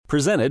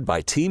Presented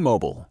by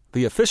T-Mobile,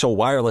 the official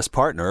wireless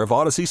partner of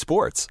Odyssey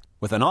Sports.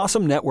 With an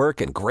awesome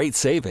network and great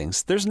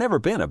savings, there's never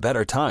been a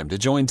better time to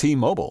join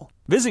T-Mobile.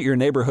 Visit your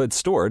neighborhood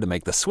store to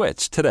make the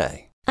switch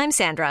today. I'm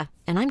Sandra,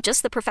 and I'm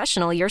just the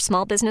professional your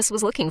small business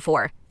was looking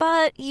for.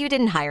 But you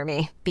didn't hire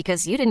me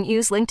because you didn't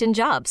use LinkedIn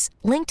Jobs.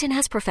 LinkedIn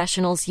has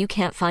professionals you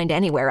can't find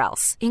anywhere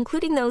else,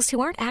 including those who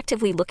aren't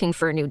actively looking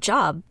for a new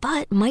job,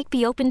 but might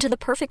be open to the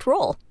perfect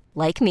role,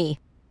 like me.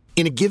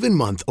 In a given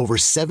month, over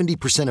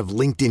 70% of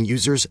LinkedIn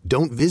users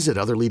don't visit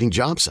other leading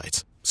job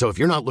sites. So if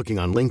you're not looking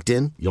on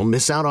LinkedIn, you'll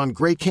miss out on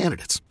great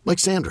candidates like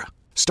Sandra.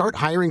 Start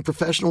hiring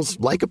professionals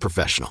like a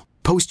professional.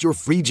 Post your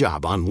free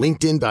job on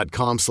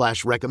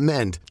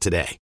linkedin.com/recommend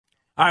today.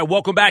 All right,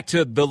 welcome back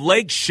to The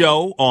Lake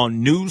Show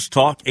on News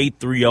Talk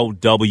 830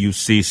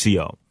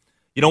 WCCO.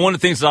 You know, one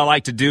of the things that I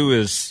like to do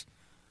is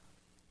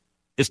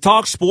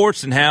talk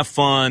sports and have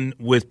fun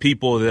with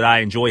people that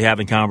I enjoy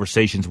having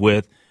conversations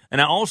with. And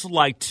I also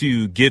like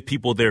to give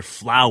people their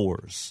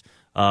flowers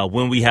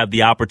when we have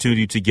the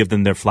opportunity to give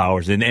them their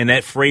flowers. And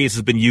that phrase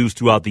has been used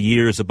throughout the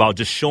years about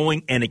just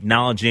showing and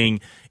acknowledging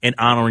and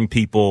honoring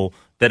people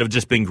that have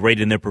just been great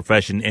in their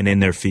profession and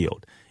in their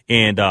field.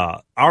 And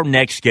our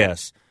next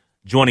guest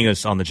joining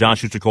us on the John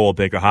Schuster Coldwell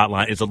Banker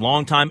Hotline is a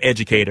longtime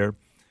educator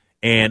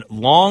and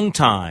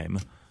longtime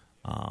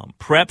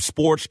prep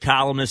sports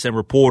columnist and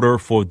reporter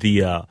for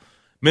the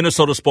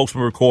Minnesota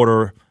Spokesman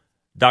Recorder,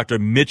 Dr.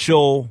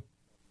 Mitchell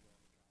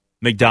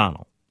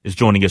McDonald is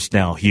joining us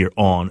now here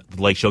on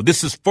The Lake Show.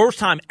 This is first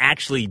time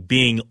actually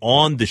being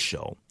on the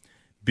show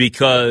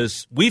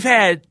because we've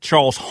had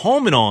Charles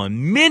Holman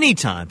on many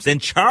times,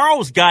 and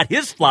Charles got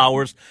his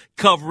flowers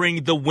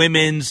covering the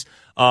women's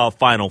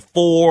Final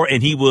Four,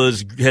 and he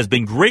has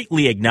been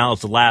greatly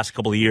acknowledged the last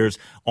couple of years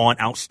on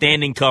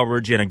outstanding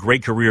coverage and a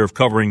great career of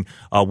covering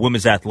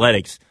women's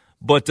athletics.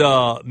 But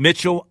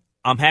Mitchell,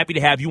 I'm happy to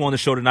have you on the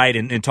show tonight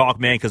and talk,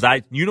 man, because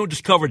you don't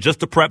just cover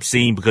just the prep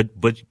scene,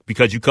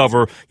 because you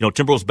cover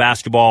Timberwolves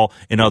basketball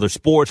and other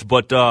sports.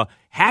 But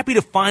happy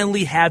to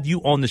finally have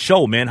you on the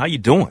show, man. How you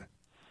doing?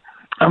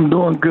 I'm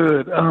doing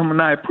good,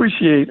 and I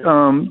appreciate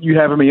you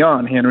having me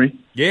on, Henry.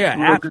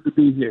 Yeah, good to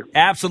be here.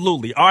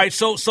 Absolutely. All right,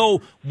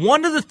 so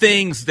one of the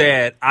things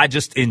that I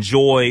just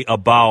enjoy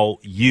about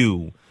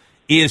you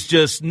is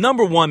just,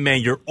 number one,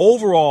 man, your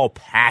overall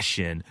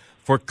passion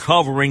for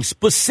covering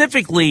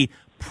specifically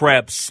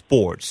prep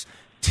sports.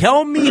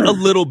 Tell me a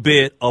little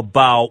bit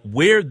about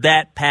where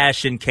that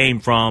passion came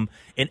from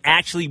and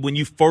actually when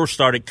you first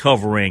started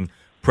covering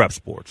prep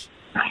sports.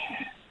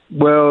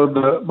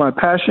 Well, my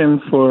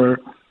passion for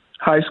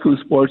high school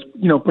sports,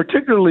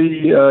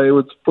 particularly it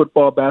was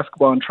football,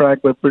 basketball, and track,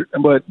 but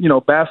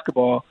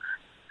basketball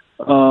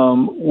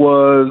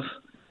was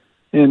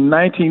in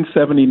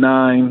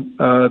 1979.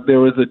 There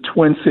was a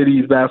Twin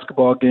Cities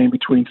basketball game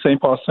between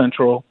St. Paul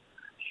Central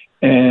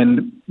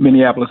and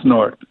Minneapolis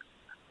North.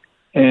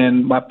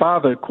 And my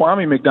father,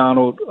 Kwame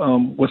McDonald,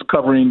 was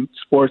covering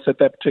sports at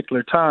that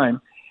particular time.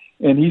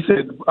 And he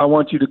said, I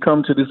want you to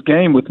come to this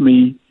game with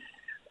me,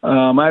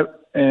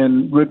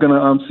 and we're going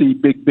to see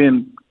Big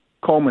Ben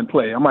Coleman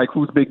play. I'm like,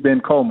 who's Big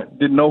Ben Coleman?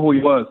 Didn't know who he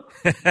was.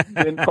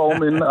 Ben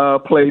Coleman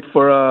played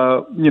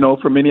for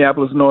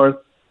Minneapolis North.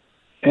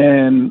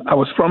 And I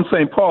was from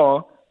St.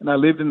 Paul, and I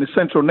lived in the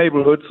Central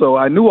neighborhood, so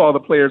I knew all the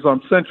players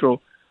on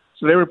Central.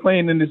 So they were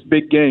playing in this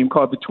big game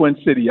called the Twin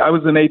City. I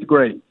was in 8th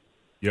grade.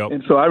 Yep.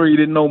 And so I really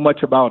didn't know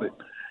much about it.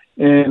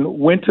 And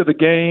went to the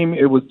game.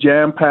 It was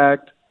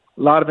jam-packed,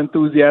 a lot of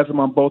enthusiasm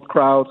on both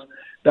crowds.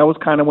 That was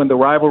kind of when the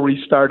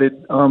rivalry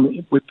started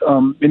with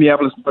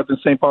Minneapolis North and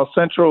St. Paul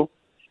Central,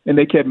 and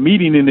they kept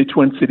meeting in the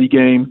Twin City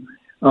game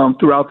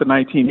throughout the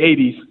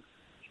 1980s.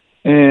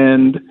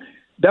 And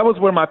that was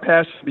where my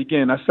passion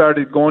began. I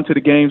started going to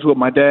the games with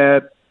my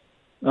dad.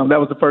 That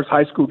was the first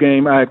high school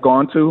game I had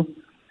gone to.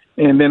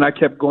 And then I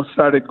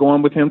started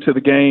going with him to the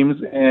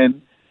games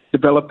and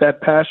developed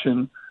that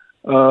passion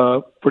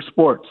for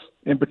sports,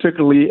 and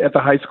particularly at the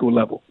high school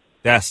level.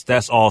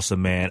 That's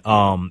awesome, man.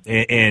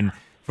 And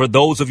for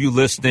those of you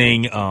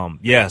listening,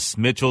 yes,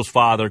 Mitchell's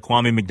father,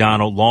 Kwame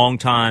McDonald,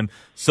 longtime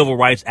civil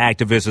rights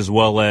activist as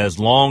well as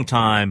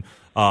longtime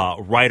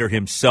writer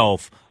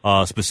himself,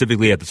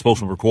 specifically at the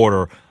Spokesman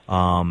Recorder.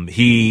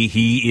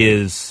 He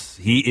is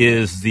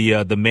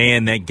the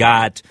man that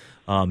got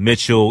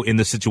Mitchell in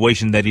the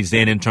situation that he's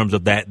in terms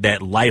of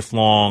that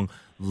lifelong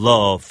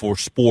love for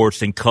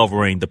sports and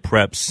covering the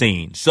prep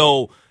scene.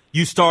 So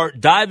you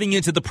start diving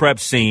into the prep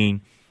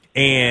scene,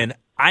 and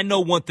I know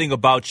one thing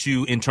about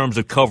you in terms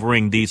of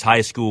covering these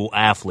high school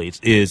athletes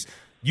is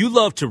you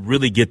love to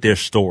really get their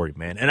story,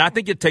 man. And I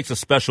think it takes a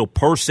special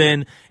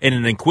person and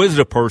an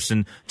inquisitive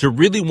person to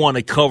really want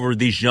to cover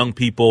these young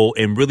people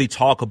and really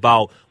talk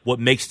about what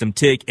makes them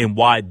tick and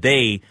why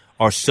they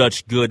are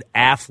such good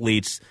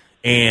athletes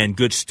and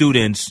good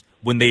students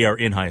when they are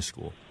in high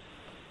school.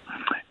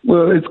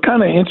 Well, it's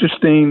kind of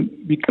interesting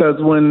because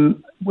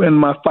when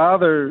my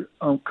father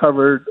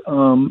covered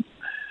and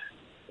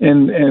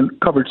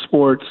covered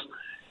sports,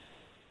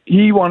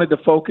 he wanted to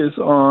focus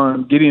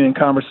on getting in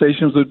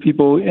conversations with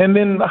people and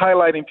then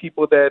highlighting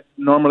people that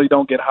normally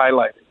don't get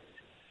highlighted.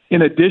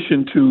 in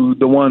addition to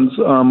the ones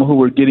who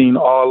were getting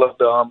all of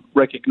the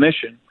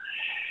recognition.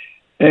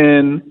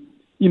 And,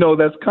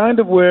 that's kind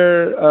of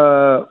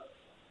where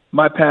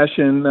my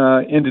passion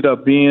ended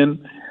up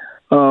being.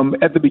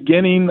 At the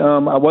beginning,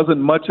 I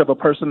wasn't much of a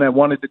person that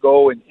wanted to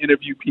go and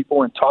interview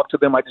people and talk to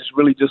them. I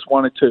just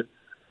wanted to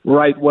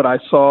write what I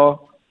saw.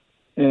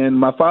 And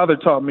my father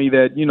taught me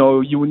that,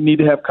 you would need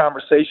to have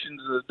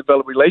conversations to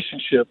develop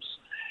relationships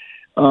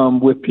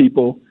with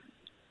people.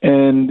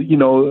 And,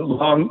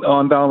 long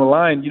on down the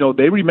line,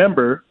 they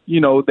remember,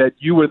 that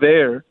you were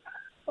there,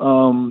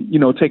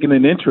 taking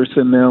an interest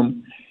in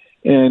them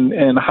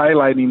and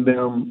highlighting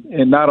them.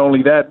 And not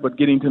only that, but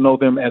getting to know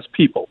them as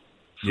people.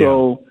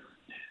 So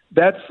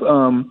that's,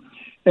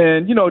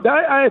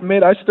 I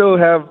admit I still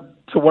have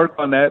to work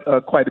on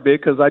that quite a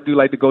bit because I do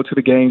like to go to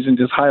the games and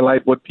just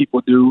highlight what people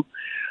do.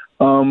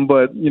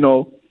 But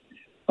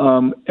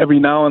every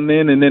now and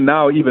then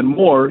now even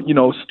more,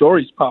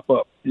 stories pop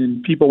up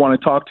and people want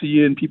to talk to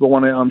you and people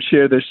want to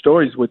share their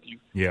stories with you.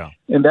 Yeah.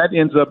 And that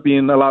ends up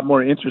being a lot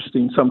more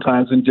interesting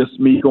sometimes than just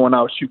me going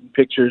out shooting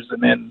pictures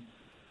and then,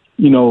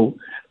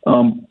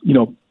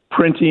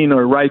 printing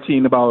or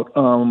writing about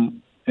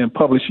and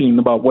publishing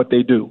about what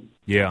they do.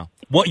 Yeah.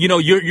 Well,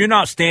 you're an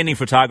outstanding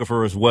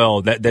photographer as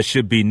well. That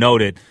should be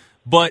noted.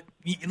 But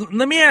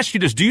let me ask you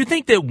this. Do you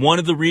think that one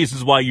of the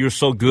reasons why you're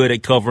so good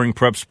at covering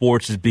prep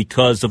sports is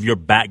because of your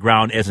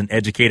background as an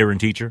educator and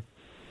teacher?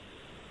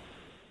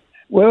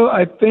 Well,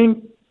 I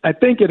think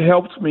it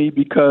helps me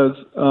because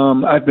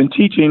I've been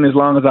teaching as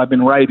long as I've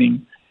been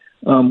writing,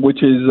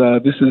 which is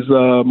this is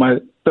my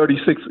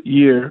 36th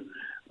year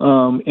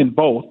in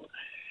both.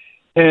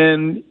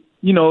 And,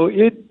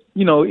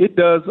 it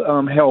does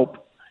help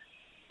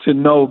to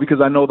know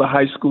because I know the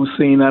high school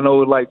scene. I know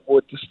like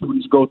what the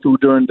students go through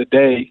during the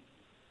day,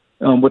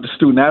 what the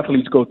student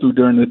athletes go through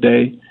during the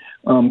day,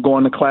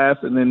 going to class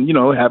and then,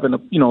 having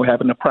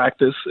to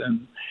practice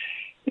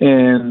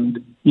and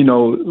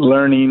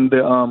learning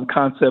the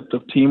concept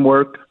of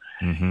teamwork.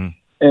 Mm-hmm.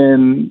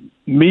 And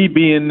me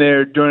being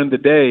there during the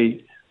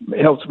day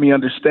helps me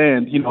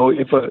understand,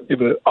 if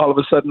all of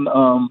a sudden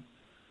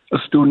a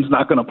student's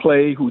not going to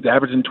play who's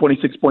averaging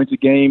 26 points a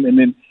game and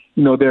then,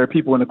 there are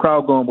people in the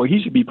crowd going, well,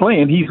 he should be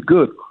playing. He's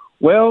good.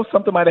 Well,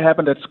 something might have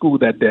happened at school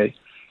that day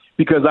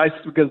because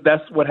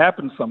that's what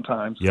happens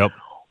sometimes. Yep.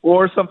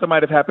 Or something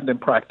might have happened in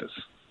practice.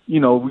 We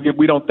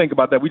don't think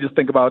about that. We just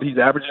think about he's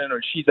averaging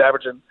or she's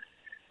averaging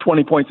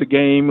 20 points a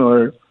game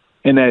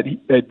and that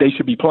they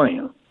should be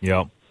playing.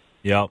 Yep.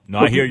 No,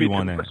 I hear you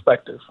on that.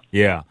 Perspective.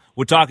 Yeah.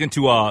 We're talking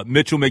to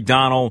Mitchell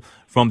McDonald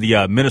from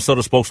the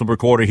Minnesota Spokesman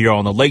Recorder here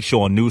on the Lake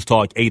Show on News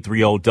Talk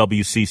 830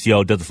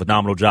 WCCO. Does a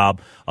phenomenal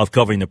job of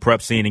covering the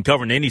prep scene and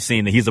covering any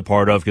scene that he's a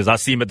part of because I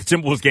see him at the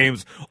Timberwolves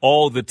games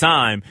all the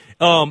time.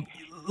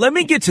 Let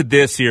me get to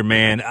this here,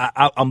 man.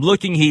 I'm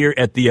looking here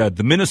at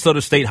the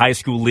Minnesota State High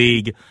School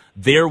League,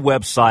 their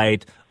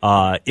website,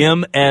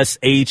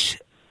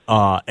 mshsl.org.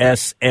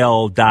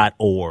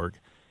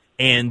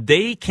 And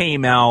they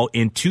came out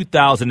in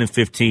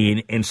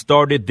 2015 and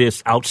started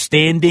this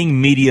Outstanding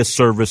Media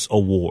Service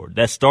Award.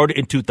 That started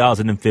in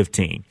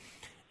 2015.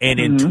 And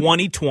in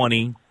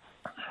 2020,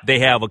 they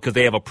have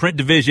a print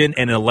division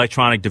and an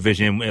electronic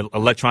division.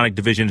 Electronic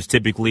division is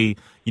typically,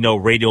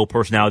 radio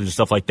personalities and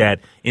stuff like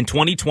that. In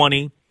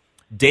 2020,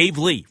 Dave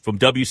Lee from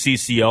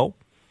WCCO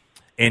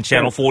and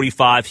Channel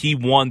 45, he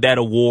won that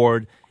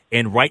award.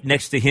 And right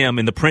next to him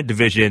in the print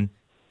division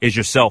is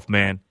yourself,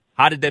 man.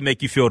 How did that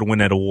make you feel to win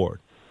that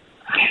award?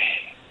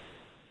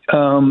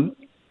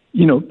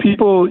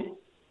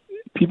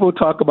 People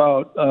talk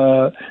about,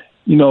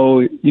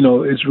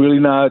 it's really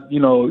not,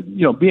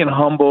 being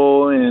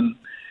humble and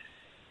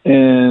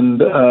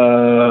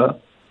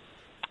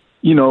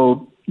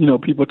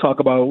people talk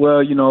about, well,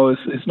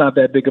 it's not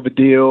that big of a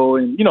deal.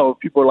 And,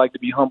 people like to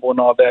be humble and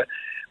all that.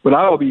 But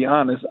I will be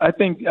honest. I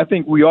think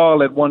we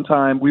all at one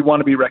time, we want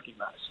to be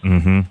recognized.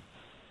 Mm-hmm.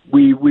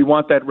 We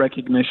want that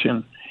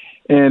recognition.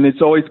 And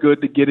it's always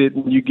good to get it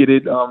when you get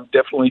it,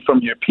 definitely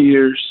from your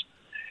peers.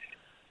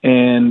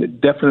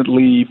 And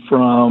definitely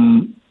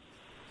from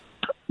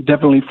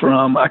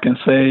I can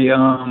say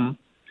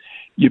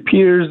your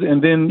peers,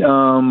 and then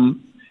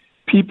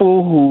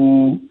people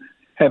who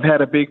have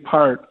had a big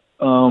part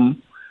of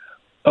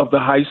the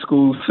high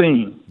school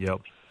scene.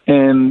 Yep.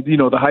 And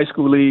the high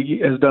school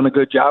league has done a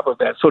good job of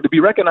that. So to be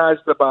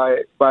recognized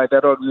by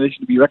that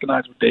organization, to be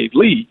recognized with Dave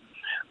Lee,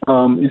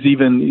 is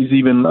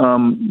even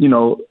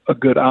a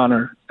good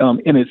honor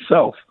in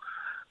itself.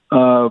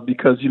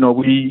 Because,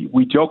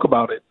 we joke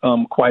about it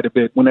quite a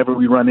bit whenever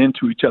we run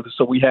into each other.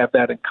 So we have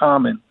that in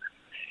common.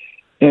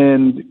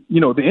 And,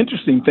 the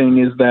interesting thing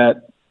is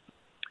that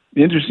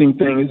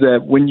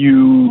when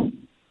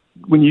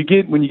you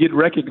get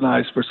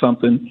recognized for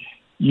something,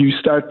 you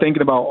start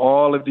thinking about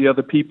all of the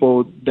other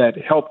people that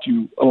helped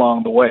you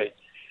along the way.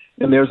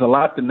 And there's a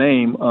lot to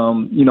name,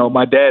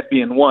 my dad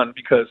being one,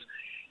 because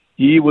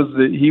he was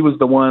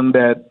the one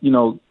that,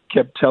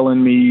 kept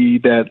telling me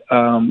that,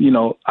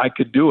 I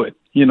could do it.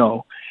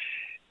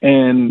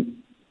 And,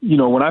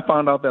 when I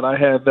found out that I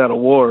had that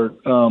award,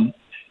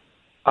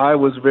 I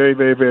was very,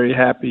 very, very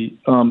happy,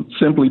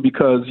 simply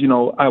because,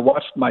 I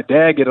watched my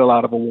dad get a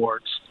lot of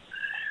awards.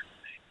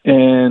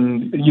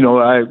 And,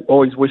 I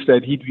always wish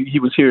that he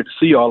was here to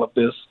see all of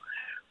this.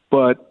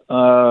 But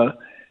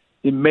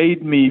it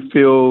made me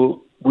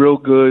feel real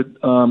good.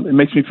 It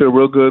makes me feel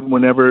real good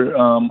whenever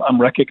I'm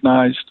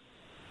recognized,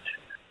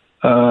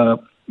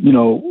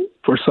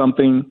 for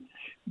something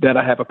that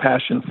I have a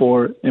passion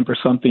for and for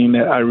something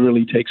that I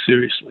really take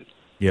seriously.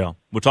 Yeah.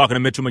 We're talking to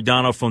Mitchell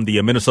McDonough from the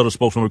Minnesota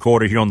Spokesman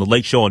Recorder here on The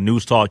Lake Show on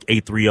News Talk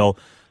 830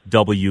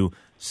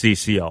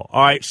 WCCO.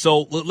 All right,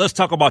 so let's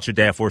talk about your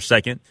dad for a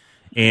second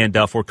and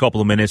for a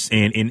couple of minutes.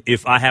 And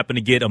if I happen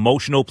to get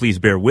emotional, please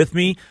bear with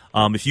me.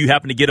 If you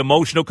happen to get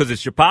emotional because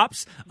it's your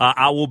pops,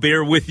 I will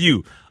bear with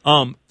you.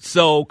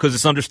 Because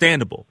it's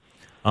understandable.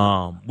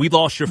 We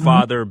lost your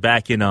father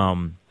back in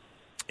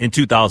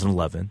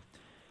 2011.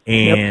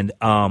 And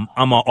I'm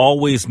going to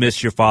always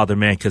miss your father,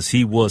 man, because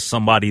he was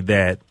somebody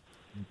that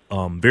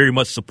very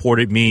much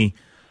supported me,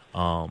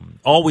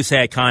 always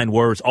had kind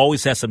words,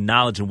 always had some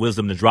knowledge and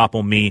wisdom to drop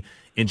on me,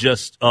 and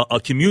just a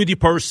community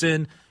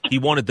person. He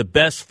wanted the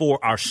best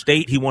for our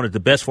state. He wanted the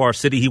best for our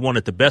city. He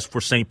wanted the best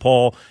for St.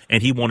 Paul,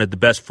 and he wanted the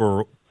best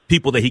for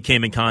people that he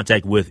came in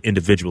contact with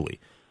individually.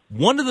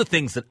 One of the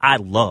things that I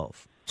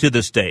love to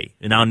this day,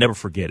 and I'll never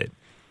forget it,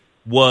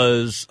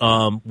 was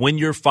when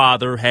your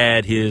father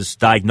had his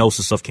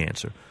diagnosis of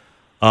cancer.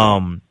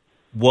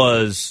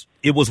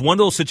 It was one of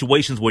those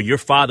situations where your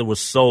father was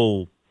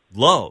so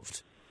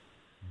loved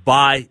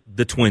by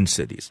the Twin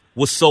Cities,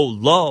 was so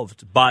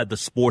loved by the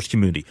sports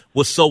community,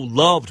 was so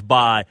loved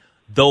by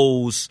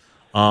those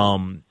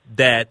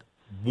that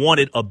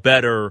wanted a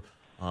better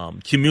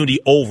community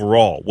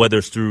overall, whether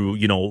it's through,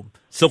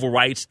 civil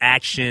rights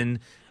action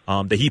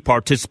that he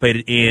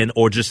participated in,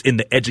 or just in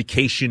the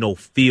educational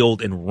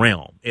field and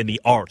realm, in the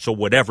arts or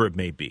whatever it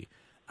may be.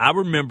 I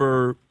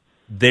remember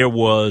there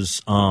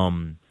was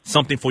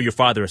something for your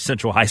father at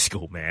Central High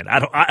School, man.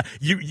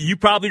 You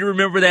probably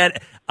remember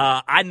that.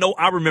 I know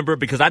I remember it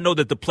because I know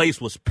that the place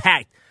was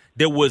packed.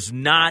 There was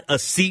not a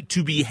seat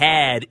to be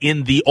had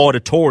in the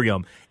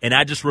auditorium, and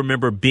I just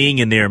remember being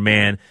in there,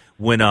 man,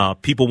 when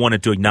people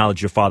wanted to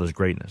acknowledge your father's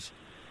greatness.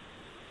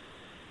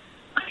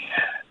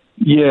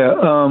 Yeah,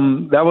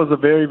 that was a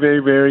very, very,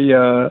 very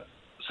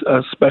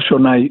special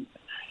night.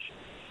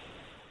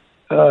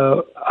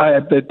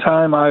 At the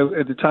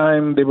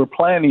time they were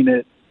planning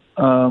it,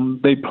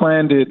 they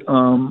planned it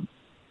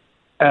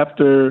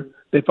after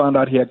they found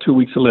out he had 2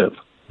 weeks to live.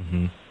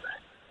 Mm-hmm.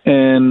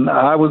 And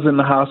I was in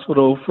the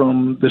hospital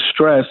from the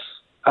stress.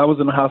 I was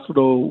in the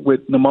hospital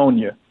with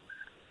pneumonia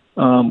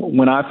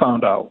when I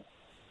found out,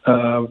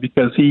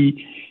 because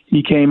he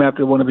came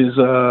after one of his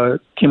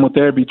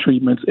chemotherapy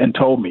treatments and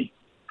told me.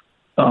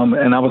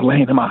 And I was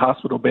laying in my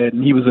hospital bed,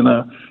 and he was in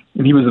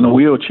a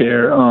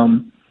wheelchair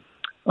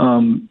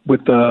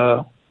with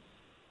a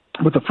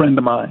friend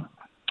of mine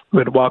who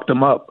had walked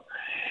him up,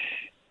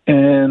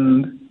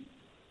 and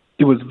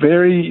it was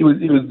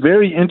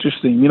very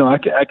interesting.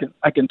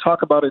 I can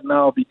talk about it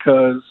now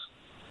because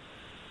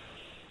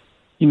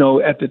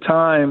at the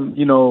time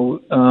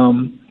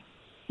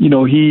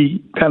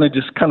he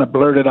kind of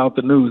blurted out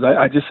the news.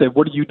 I just said,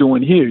 "What are you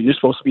doing here? You're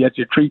supposed to be at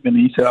your treatment."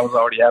 And he said, "I was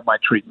already at my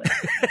treatment."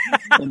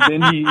 And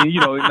then and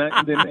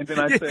then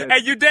I said, "Hey,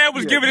 your dad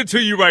was giving it to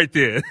you right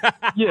there."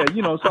 Yeah,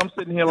 so I'm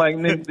sitting here like,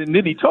 and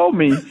then he told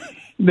me,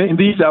 and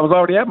he said I was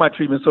already at my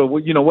treatment. So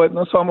you know what?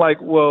 So I'm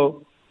like,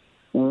 well,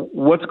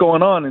 what's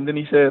going on? And then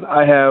he said,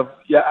 I have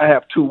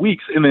 2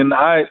 weeks. And then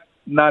I,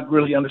 not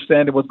really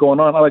understanding what's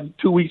going on, I'm like,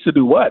 2 weeks to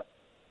do what?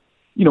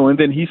 And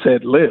then he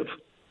said, live.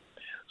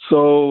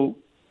 So,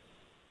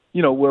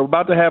 we're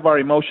about to have our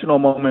emotional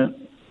moment,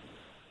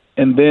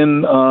 and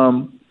then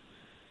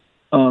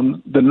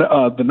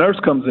the nurse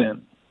comes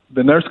in.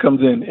 The nurse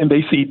comes in, and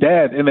they see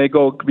Dad, and they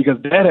go, because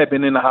Dad had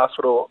been in the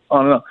hospital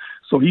on and on.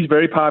 So he's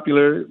very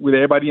popular with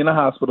everybody in the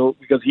hospital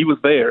because he was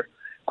there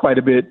quite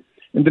a bit.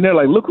 And then they're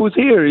like, look who's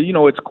here.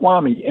 It's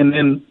Kwame. And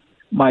then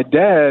my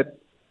dad,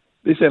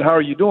 they said, how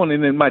are you doing?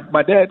 And then my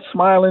dad's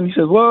smiling. He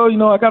says, well,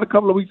 I got a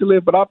couple of weeks to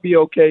live, but I'll be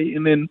okay.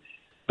 And then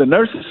the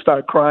nurses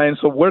start crying,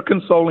 so we're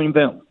consoling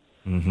them.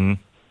 Mm-hmm.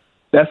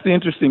 That's the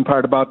interesting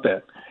part about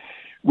that.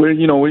 Where,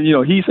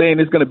 he's saying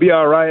it's going to be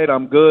all right,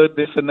 I'm good,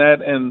 this and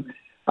that. And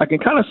I can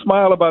kind of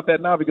smile about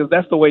that now because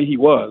that's the way he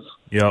was.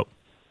 Yep.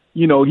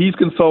 He's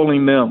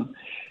consoling them.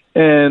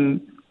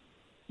 And,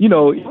 it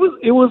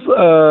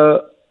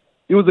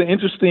was an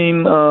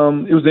interesting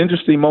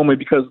moment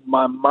because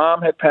my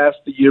mom had passed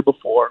the year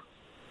before,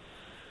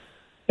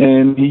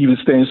 and he was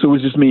staying, so it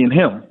was just me and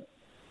him.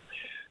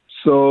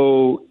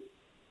 So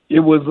it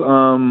was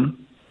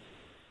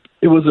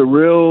a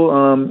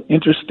real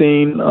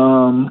interesting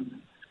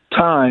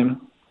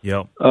time.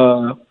 Yep.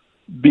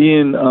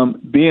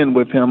 Being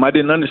with him. I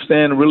didn't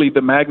understand really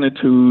the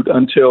magnitude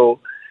until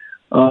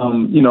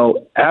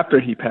after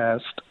he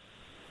passed.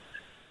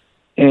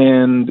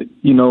 And,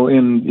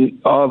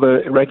 in all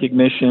the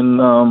recognition,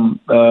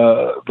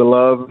 the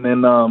love, and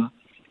then,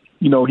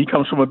 he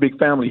comes from a big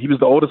family. He was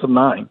the oldest of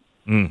 9.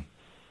 Mm.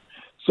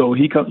 So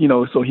he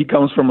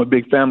comes from a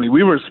big family.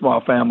 We were a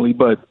small family,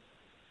 but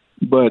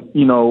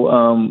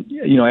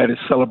at his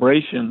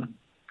celebration,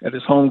 at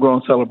his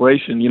homegrown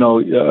celebration,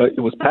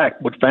 it was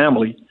packed with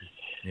family.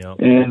 Yep.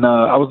 And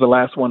I was the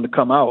last one to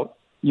come out,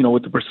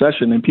 with the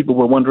procession, and people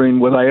were wondering,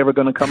 was I ever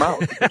going to come out?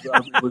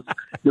 Because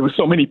there were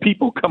so many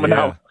people coming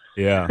out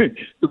to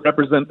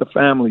represent the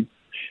family.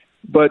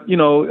 But,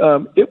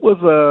 it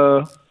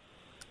was,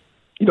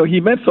 he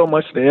meant so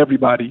much to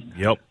everybody.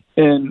 Yep.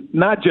 And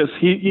not just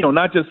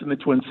in the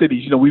Twin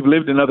Cities. We've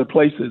lived in other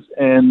places,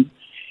 and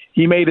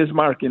he made his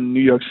mark in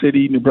New York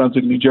City, New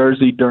Brunswick, New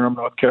Jersey, Durham,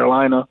 North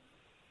Carolina,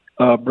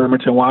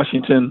 Bremerton,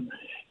 Washington.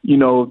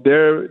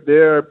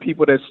 There are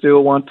people that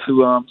still want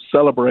to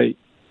celebrate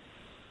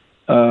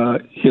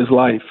his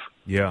life.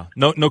 Yeah,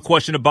 no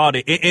question about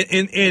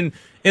it.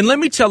 And let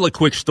me tell a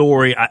quick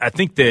story. I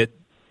think that,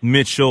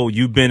 Mitchell,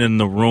 you've been in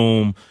the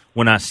room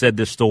when I said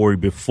this story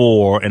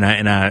before, and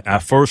I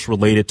first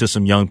related to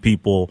some young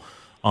people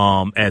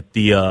at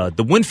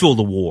the Winfield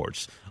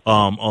Awards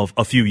of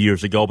a few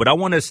years ago. But I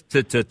want us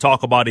to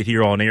talk about it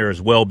here on air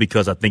as well,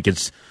 because I think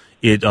it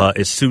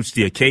suits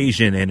the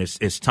occasion, and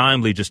it's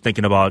timely, just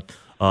thinking about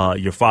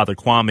your father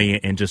Kwame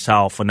and just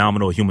how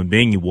phenomenal a human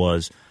being he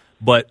was.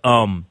 But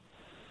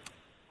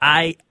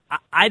I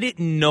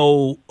didn't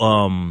know.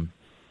 I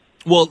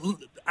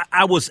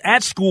was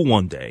at school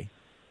one day,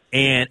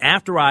 and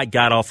after I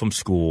got off from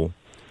school,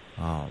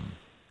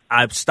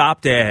 I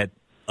stopped at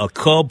a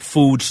Cub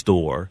food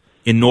store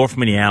in North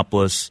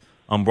Minneapolis,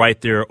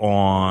 right there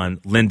on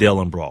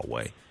Lindale and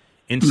Broadway.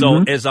 And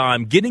so as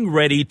I'm getting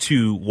ready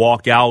to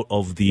walk out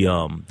of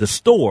the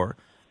store,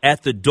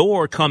 at the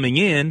door coming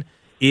in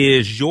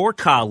is your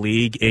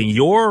colleague and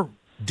your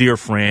dear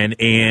friend,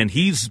 and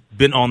he's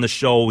been on the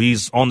show.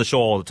 He's on the show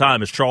all the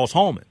time. It's Charles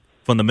Holman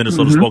from the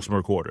Minnesota Spokesman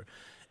Recorder.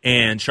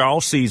 And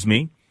Charles sees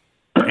me,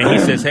 and he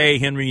says, "Hey,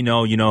 Henry,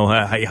 how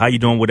you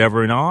doing,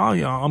 whatever?" And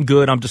I'm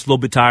good. I'm just a little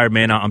bit tired,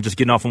 man. I'm just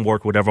getting off from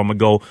work, whatever. I'm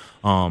gonna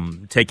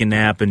go take a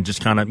nap and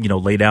just kind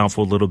of lay down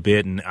for a little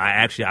bit. And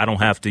I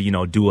don't have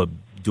to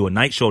do a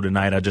night show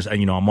tonight. I just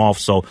I'm off,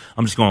 so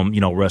I'm just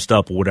gonna rest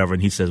up or whatever.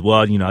 And he says,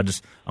 "Well,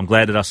 I'm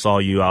glad that I saw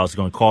you. I was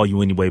gonna call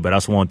you anyway, but I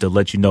just wanted to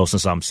let you know,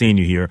 since I'm seeing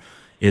you here,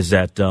 is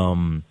that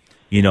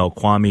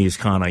Kwame is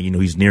kind of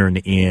he's nearing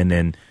the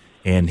end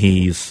and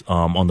he's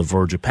on the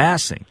verge of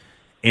passing."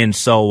 And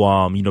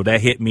so,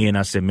 that hit me, and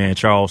I said, "Man,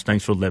 Charles,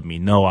 thanks for letting me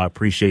know. I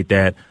appreciate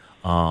that."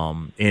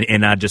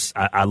 And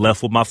I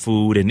left with my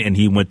food, and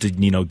he went to,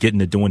 getting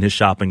to doing his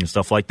shopping and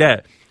stuff like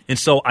that. And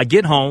so I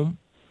get home,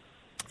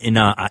 and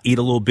I eat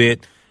a little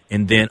bit,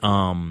 and then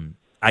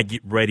I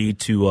get ready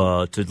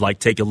to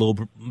take a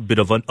little bit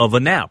of a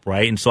nap,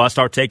 right? And so I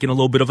start taking a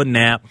little bit of a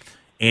nap,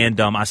 and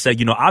I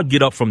said, I'll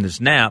get up from this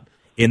nap,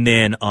 and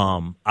then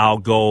I'll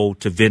go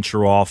to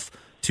venture off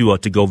to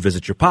go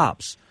visit your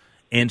pops.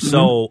 And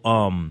so,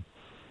 how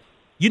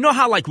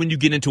like when you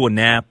get into a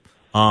nap,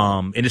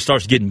 and it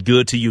starts getting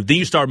good to you, then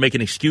you start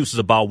making excuses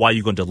about why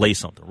you're going to delay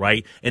something,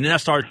 right? And then I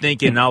started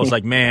thinking, and I was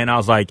like,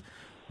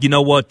 you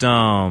know what,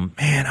 man,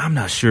 I'm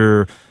not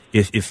sure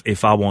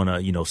if I want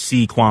to,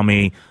 see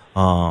Kwame,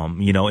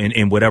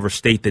 in whatever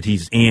state that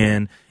he's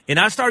in. And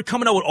I started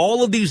coming up with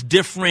all of these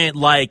different,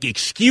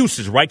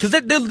 excuses, right? Because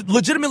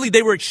legitimately,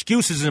 they were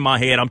excuses in my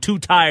head. I'm too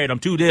tired. I'm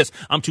too this.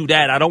 I'm too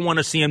that. I don't want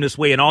to see him this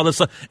way and all this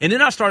stuff. And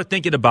then I started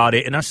thinking about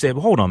it, and I said,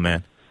 well, hold on,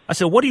 man. I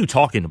said, what are you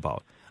talking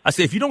about? I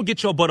said, if you don't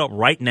get your butt up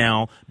right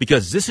now,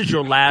 because this is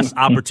your last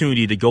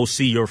opportunity to go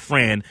see your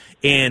friend,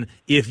 and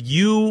if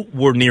you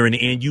were nearing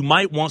the end, you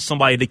might want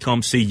somebody to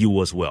come see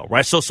you as well,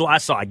 right? So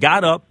I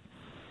got up,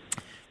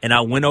 and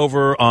I went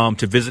over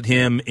to visit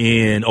him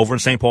over in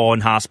St. Paul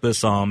in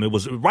hospice. It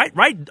was right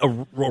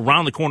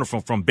around the corner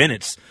from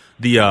Bennett's,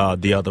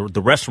 the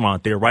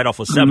restaurant there, right off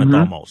of 7th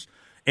almost.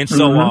 And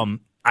so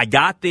I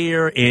got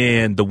there,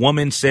 and the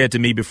woman said to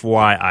me before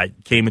I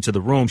came into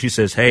the room, she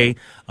says, "Hey,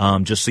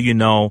 just so you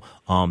know,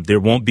 there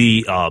won't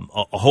be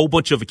a whole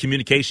bunch of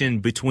communication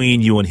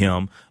between you and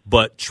him,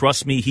 but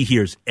trust me, he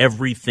hears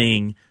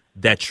everything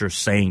that you're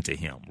saying to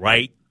him,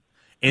 right?"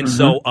 And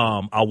so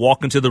I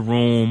walk into the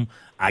room.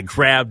 I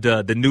grabbed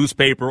the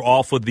newspaper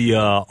off of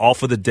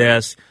the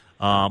desk.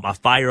 I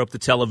fire up the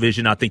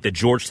television. I think that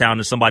Georgetown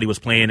and somebody was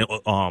playing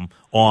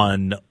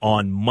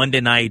on Monday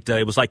night.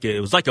 It was like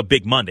a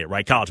big Monday,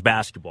 right? College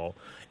basketball.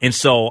 And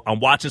so I'm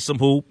watching some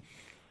hoop,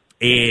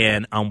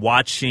 and I'm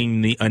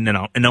watching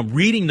and I'm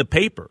reading the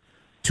paper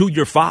to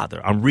your father.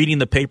 I'm reading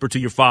the paper to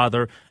your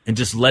father and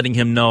just letting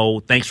him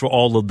know, thanks for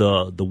all of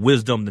the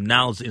wisdom, the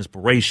knowledge, the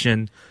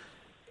inspiration,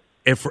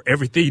 and for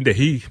everything that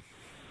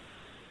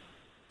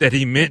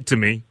he meant to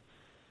me.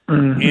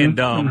 And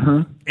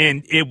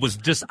it was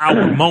just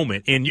our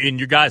moment. And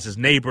your guys'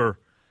 neighbor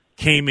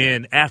came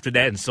in after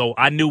that. And so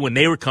I knew when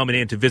they were coming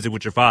in to visit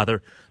with your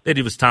father that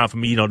it was time for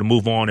me, to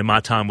move on, and my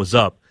time was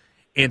up.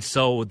 And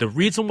so the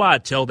reason why I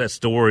tell that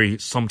story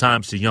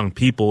sometimes to young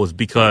people is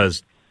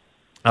because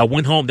I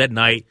went home that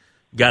night,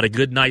 got a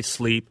good night's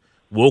sleep,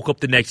 woke up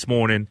the next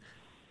morning,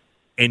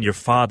 and your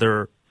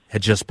father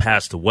had just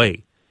passed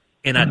away.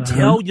 And I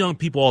tell young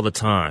people all the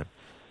time,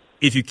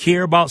 if you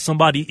care about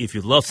somebody, if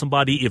you love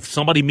somebody, if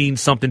somebody means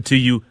something to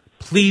you,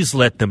 please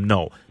let them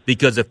know.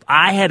 Because if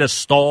I had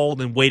stalled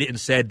and waited and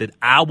said that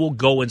I will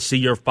go and see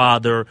your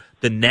father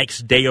the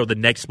next day or the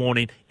next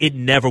morning, it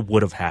never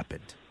would have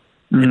happened.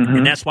 Mm-hmm.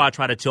 And that's why I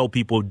try to tell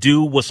people,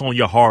 do what's on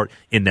your heart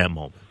in that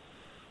moment.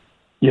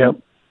 Yep.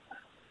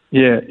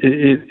 Yeah,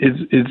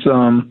 it's it's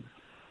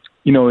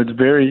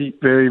very,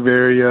 very,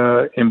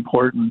 very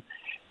important.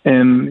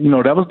 And,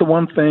 that was the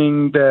one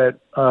thing that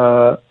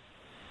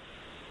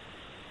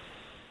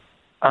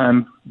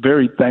I'm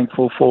very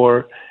thankful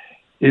for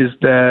is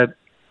that,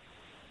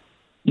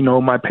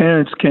 my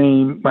parents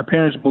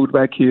moved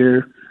back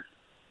here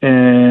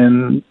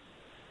and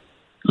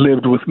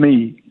lived with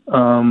me,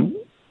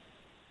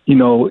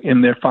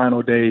 in their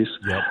final days.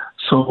 Yep.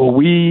 So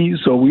we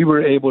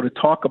were able to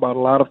talk about a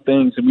lot of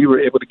things, and we were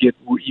able to get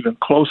even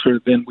closer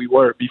than we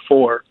were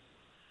before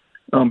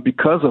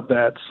because of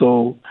that.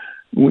 So,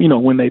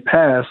 when they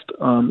passed,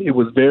 it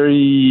was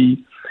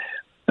very,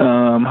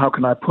 how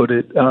can I put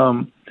it?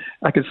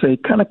 I could say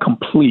kind of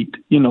complete.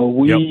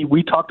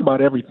 We talked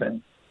about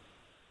everything.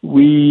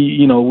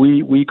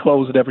 We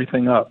closed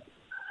everything up.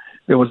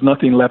 There was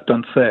nothing left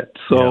unsaid.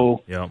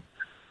 So,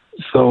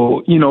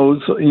 so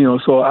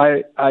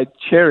I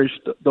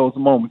cherished those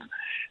moments.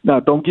 Now,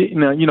 don't get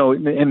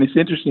and it's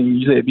interesting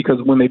you say it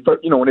because when they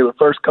first, when they were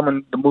first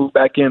coming to move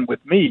back in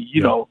with me,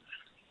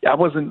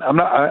 I'm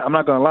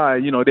not gonna lie,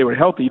 they were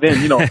healthy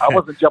then. I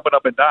wasn't jumping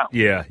up and down.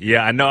 Yeah,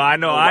 I know.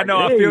 Hey,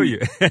 I feel you.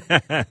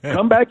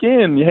 Come back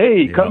in.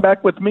 Hey, come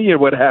back with me or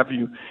what have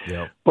you.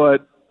 Yeah.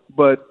 But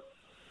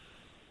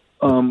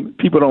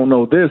people don't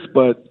know this,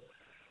 but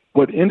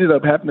what ended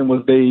up happening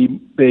was they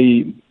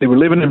were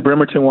living in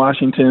Bremerton,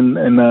 Washington,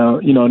 and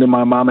then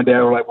my mom and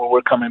dad were like, well,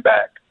 we're coming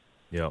back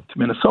to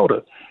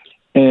Minnesota.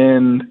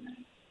 And,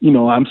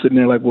 I'm sitting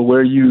there like, well, where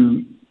are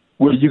you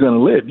going to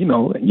live?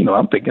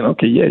 I'm thinking,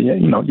 okay,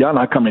 y'all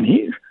not coming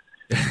here.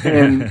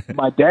 And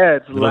my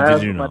dad's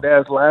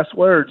last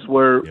words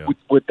were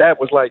with that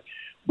was like,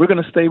 we're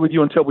going to stay with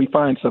you until we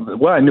find something.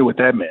 Well, I knew what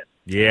that meant.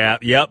 Yeah.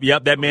 Yep.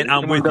 That meant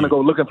I'm with you. We weren't going to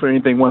go looking for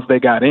anything once they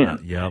got in.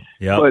 Yep.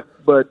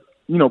 But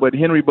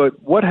Henry,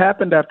 what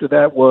happened after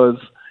that was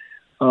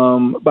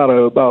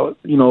about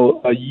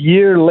a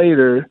year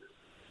later,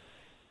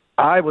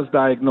 I was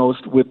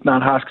diagnosed with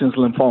non-Hodgkin's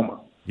lymphoma.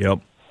 Yep.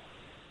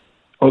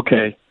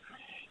 Okay.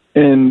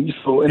 And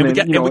so, we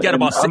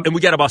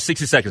got about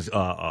 60 seconds.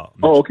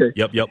 Okay.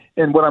 Yep.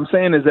 And what I'm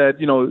saying is that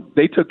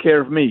they took care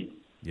of me.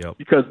 Yep.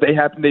 Because they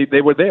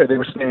were there. They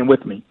were staying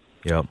with me.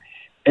 Yep.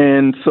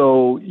 And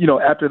so,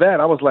 after that,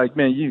 I was like,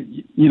 man,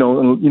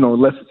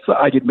 unless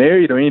I get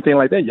married or anything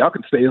like that, y'all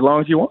can stay as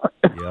long as you want.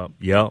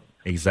 Yep.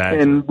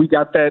 Exactly. And we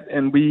got that,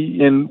 and we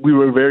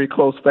were a very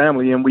close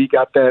family, and we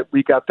got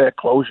that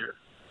closure.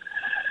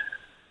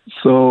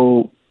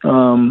 So,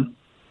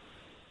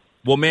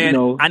 well,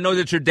 man, I know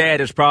that your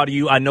dad is proud of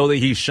you. I know that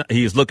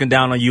he's looking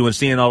down on you and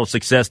seeing all the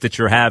success that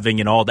you're having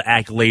and all the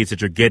accolades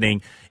that you're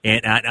getting.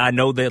 And I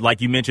know that, like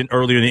you mentioned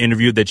earlier in the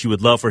interview, that you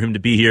would love for him to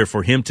be here,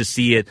 for him to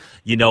see it,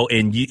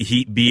 and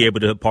he be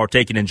able to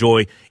partake and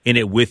enjoy in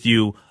it with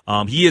you.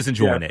 He is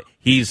enjoying it.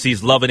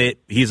 He's loving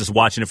it. He's just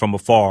watching it from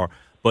afar.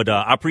 But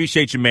I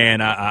appreciate you,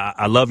 man.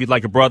 I love you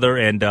like a brother,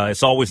 and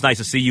it's always nice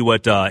to see you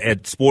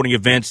at sporting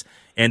events.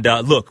 And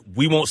look,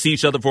 we won't see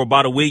each other for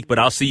about a week, but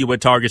I'll see you at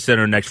Target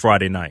Center next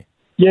Friday night.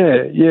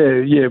 Yeah,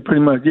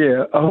 pretty much,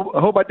 yeah. I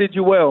hope I did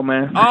you well,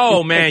 man.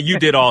 Oh, man, you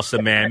did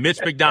awesome, man. Mitch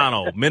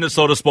McDonald,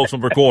 Minnesota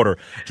spokesman recorder,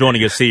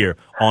 joining us here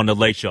on The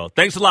Lake Show.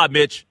 Thanks a lot,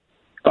 Mitch.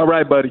 All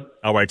right, buddy.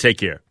 All right, take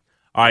care.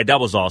 All right, that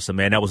was awesome,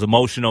 man. That was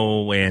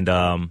emotional, and,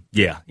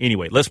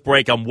 Anyway, let's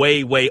break. I'm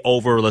way, way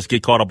over. Let's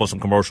get caught up on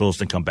some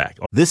commercials and come back.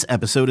 This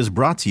episode is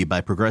brought to you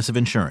by Progressive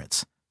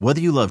Insurance.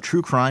 Whether you love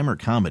true crime or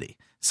comedy,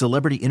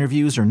 celebrity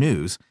interviews or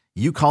news,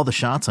 you call the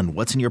shots on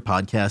what's in your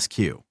podcast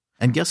queue.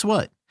 And guess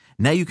what?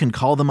 Now you can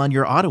call them on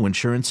your auto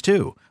insurance,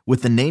 too,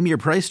 with the Name Your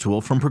Price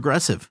tool from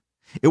Progressive.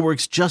 It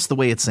works just the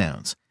way it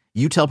sounds.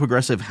 You tell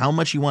Progressive how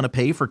much you want to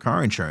pay for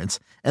car insurance,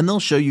 and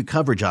they'll show you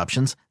coverage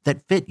options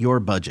that fit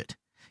your budget.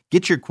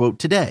 Get your quote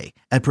today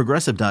at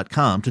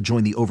Progressive.com to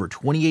join the over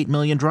 28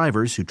 million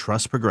drivers who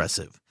trust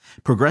Progressive.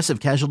 Progressive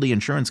Casualty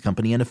Insurance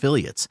Company and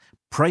Affiliates.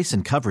 Price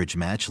and coverage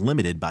match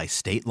limited by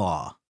state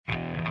law.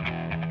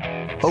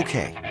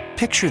 Okay,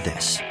 picture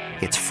this.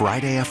 It's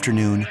Friday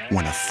afternoon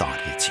when a thought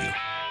hits you.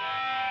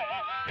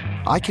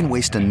 I can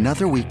waste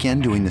another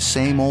weekend doing the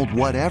same old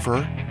whatever,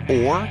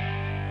 or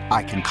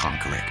I can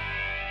conquer it.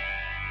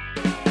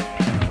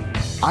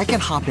 I can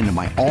hop into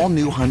my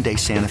all-new Hyundai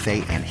Santa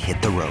Fe and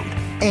hit the road.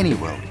 Any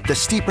road. The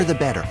steeper, the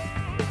better.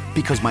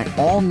 Because my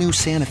all-new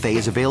Santa Fe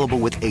is available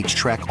with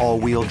H-Track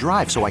all-wheel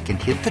drive, so I can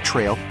hit the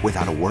trail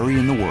without a worry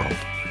in the world.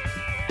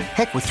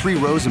 Heck, with 3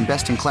 rows and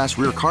best-in-class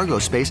rear cargo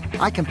space,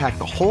 I can pack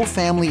the whole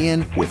family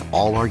in with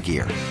all our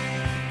gear.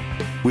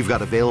 We've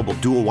got available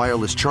dual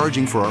wireless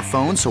charging for our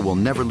phones, so we'll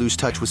never lose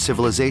touch with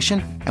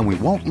civilization, and we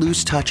won't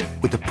lose touch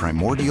with the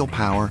primordial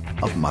power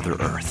of Mother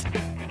Earth.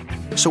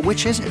 So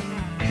which is it?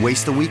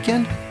 Waste the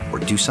weekend or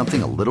do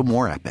something a little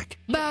more epic?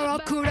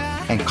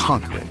 And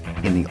conquer it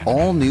in the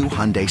all-new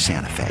Hyundai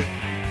Santa Fe.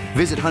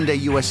 Visit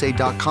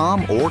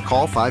HyundaiUSA.com or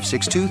call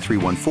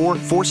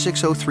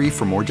 562-314-4603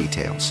 for more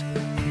details.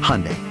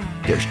 Hyundai,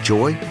 there's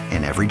joy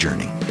in every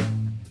journey.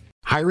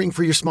 Hiring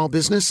for your small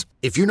business?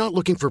 If you're not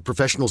looking for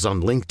professionals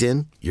on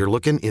LinkedIn, you're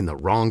looking in the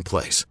wrong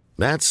place.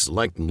 That's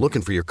like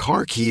looking for your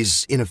car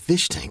keys in a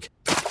fish tank.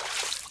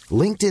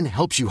 LinkedIn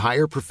helps you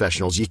hire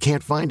professionals you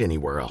can't find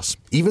anywhere else,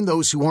 even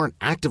those who aren't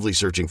actively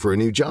searching for a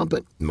new job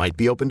but might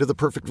be open to the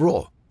perfect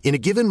role. In a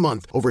given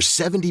month, over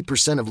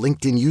 70% of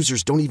LinkedIn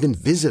users don't even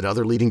visit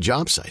other leading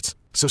job sites.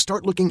 So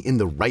start looking in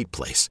the right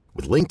place.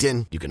 With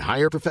LinkedIn, you can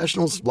hire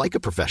professionals like a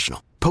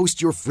professional.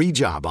 Post your free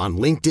job on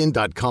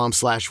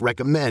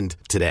linkedin.com/recommend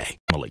today.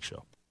 Lake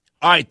Show.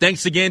 All right,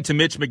 thanks again to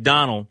Mitch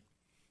McDonald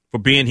for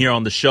being here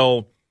on the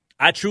show.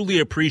 I truly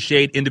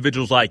appreciate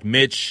individuals like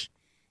Mitch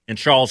and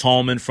Charles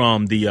Holman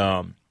from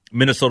the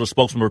Minnesota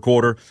Spokesman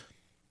Recorder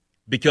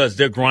because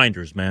they're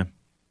grinders, man.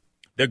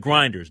 They're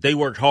grinders. They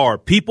work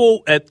hard.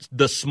 People at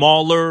the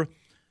smaller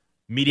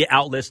media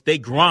outlets, they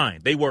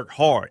grind. They work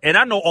hard. And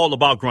I know all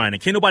about grinding.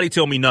 Can't nobody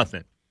tell me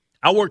nothing.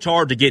 I worked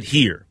hard to get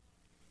here.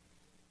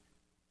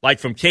 Like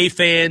from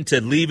K-Fan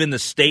to leaving the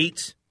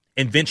state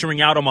and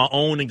venturing out on my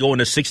own and going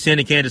to 610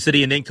 in Kansas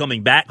City and then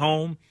coming back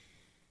home.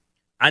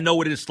 I know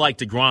what it's like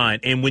to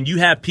grind. And when you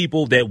have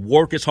people that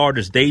work as hard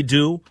as they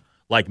do,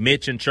 like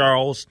Mitch and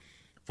Charles,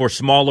 for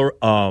smaller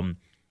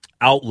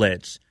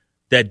outlets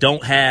that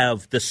don't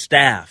have the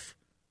staff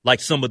like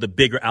some of the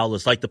bigger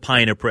outlets, like the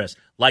Pioneer Press,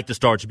 like the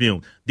Star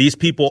Tribune. These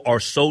people are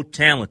so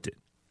talented.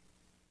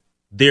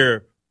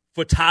 They're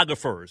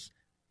photographers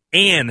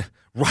and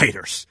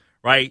writers,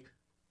 right?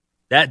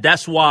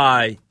 That's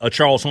why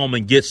Charles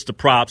Holman gets the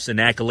props and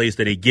accolades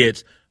that he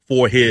gets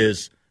for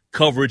his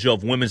coverage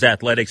of women's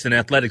athletics and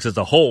athletics as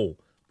a whole.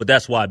 But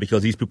that's why,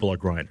 because these people are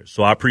grinders.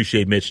 So I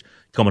appreciate Mitch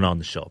coming on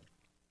the show.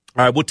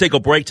 All right, we'll take a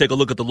break, take a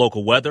look at the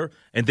local weather,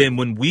 and then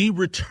when we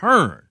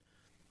return,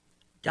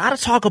 got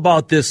to talk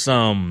about this.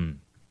 I'll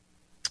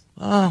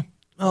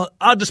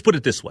just put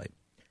it this way.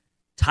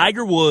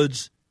 Tiger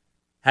Woods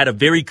had a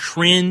very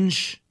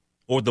cringe,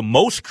 or the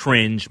most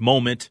cringe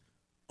moment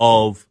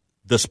of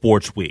the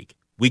sports week.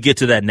 We get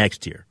to that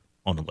next year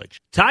on the Lake Show.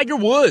 Tiger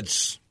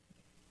Woods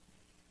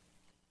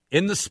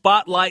in the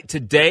spotlight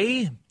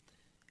today,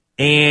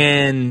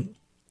 and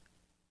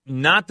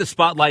not the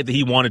spotlight that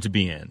he wanted to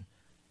be in.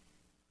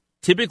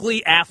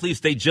 Typically,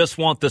 athletes, they just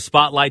want the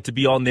spotlight to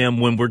be on them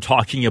when we're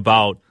talking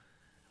about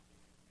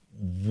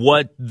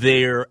what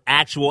their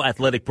actual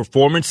athletic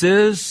performance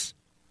is.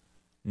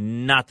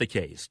 Not the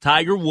case.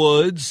 Tiger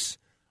Woods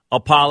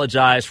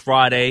apologized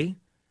Friday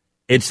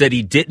and said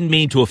he didn't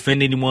mean to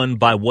offend anyone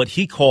by what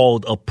he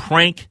called a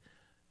prank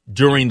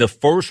during the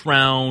first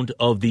round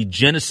of the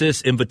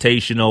Genesis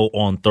Invitational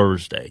on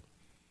Thursday.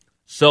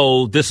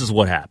 So this is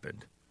what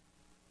happened.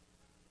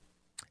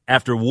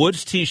 After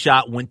Woods' tee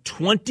shot went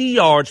 20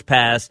 yards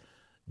past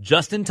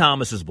Justin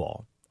Thomas's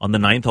ball on the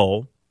ninth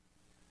hole,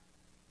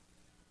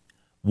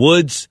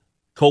 Woods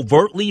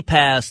covertly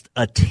passed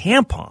a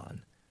tampon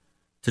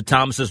to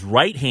Thomas's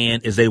right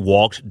hand as they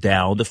walked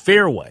down the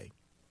fairway.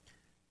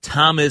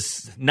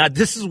 Thomas, now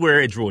this is where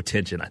it drew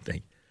attention, I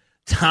think.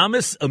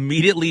 Thomas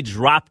immediately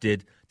dropped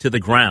it to the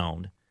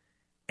ground,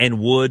 and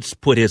Woods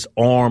put his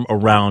arm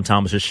around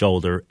Thomas's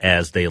shoulder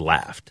as they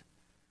laughed.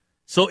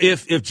 So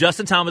if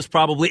Justin Thomas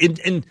probably,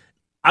 and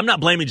I'm not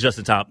blaming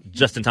Justin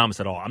Thomas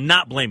at all. I'm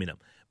not blaming him.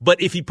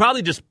 But if he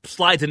probably just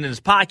slides it in his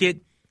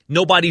pocket,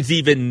 nobody's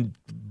even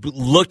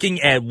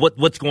looking at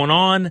what's going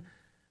on.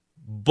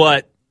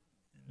 But,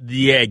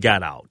 yeah, it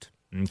got out,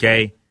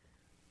 okay?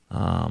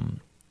 And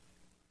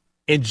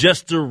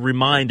just to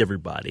remind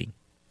everybody,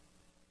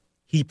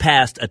 he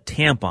passed a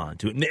tampon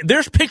to it.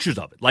 There's pictures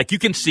of it. Like you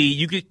can see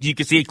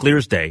it clear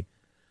as day.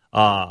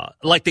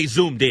 Like they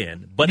zoomed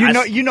in. But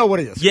you know what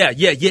it is. Yeah.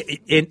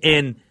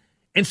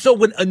 And so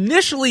when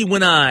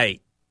I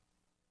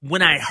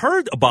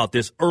heard about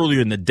this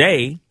earlier in the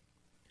day,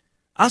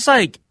 I was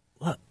like,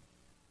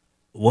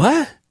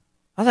 what?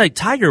 I was like,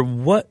 Tiger,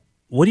 what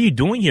are you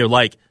doing here?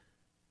 Like,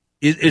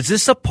 is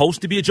this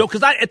supposed to be a joke?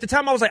 Because at the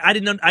time I was like, I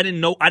didn't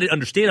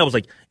understand. I was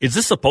like, is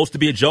this supposed to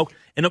be a joke?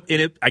 And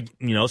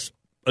it's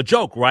a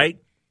joke, right?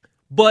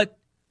 But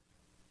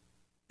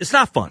it's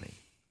not funny.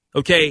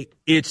 Okay,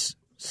 it's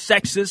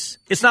sexist.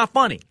 It's not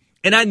funny.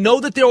 And I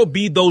know that there will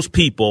be those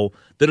people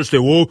that'll say,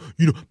 well,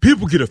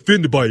 people get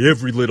offended by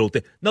every little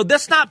thing. No,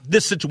 that's not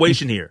this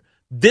situation here.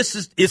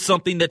 This is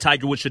something that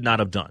Tiger Woods should not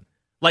have done.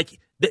 Like,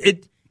 there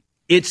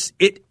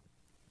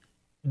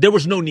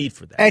was no need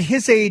for that. At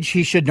his age,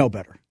 he should know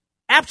better.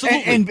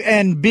 Absolutely.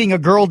 And being a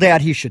girl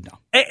dad, he should know.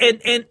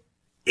 And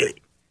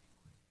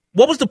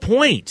what was the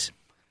point?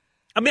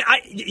 I mean,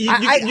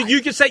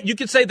 you could say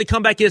the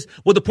comeback is,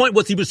 well, the point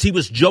was he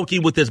was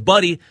joking with his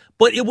buddy,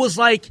 but it was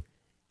like,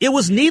 it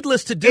was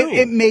needless to do.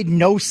 It made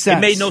no sense.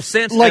 It made no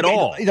sense at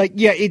all.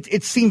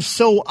 It seems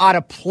so out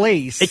of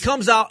place. It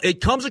comes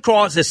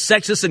across as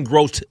sexist and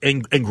gross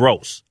and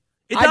gross.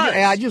 It does.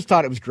 I just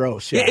thought it was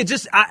gross. Yeah.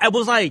 I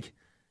was like,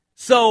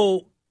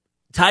 so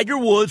Tiger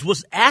Woods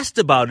was asked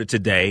about it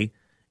today,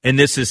 and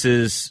this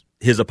is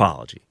his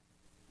apology.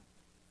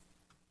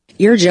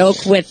 Your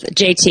joke with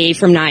JT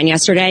from 9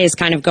 yesterday is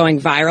kind of going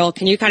viral.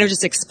 Can you kind of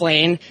just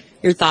explain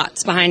your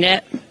thoughts behind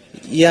it?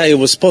 Yeah, it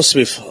was supposed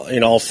to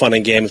be, all fun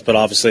and games, but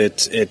obviously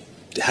it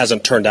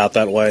hasn't turned out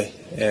that way.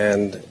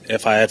 And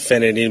if I had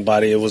offended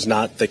anybody, it was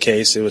not the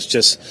case. It was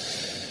just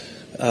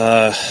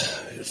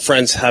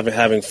friends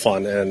having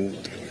fun. And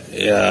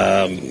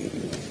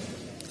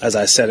as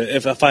I said,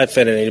 if I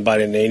offended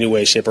anybody in any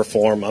way, shape, or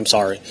form, I'm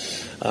sorry.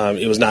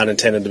 It was not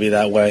intended to be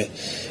that way.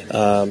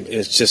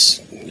 It's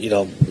just,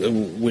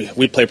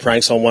 we play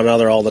pranks on one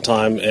another all the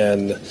time,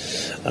 and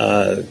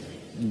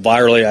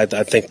virally,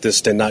 I think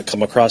this did not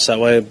come across that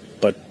way.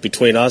 But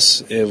between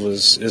us,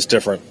 it's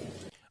different.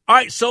 All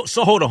right, so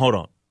hold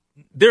on.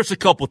 There's a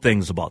couple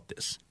things about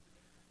this.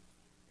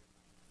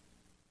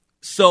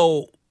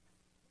 So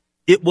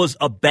it was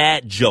a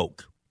bad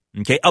joke,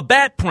 okay? A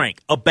bad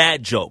prank, a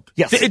bad joke.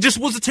 Yes. It just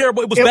was bad.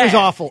 It was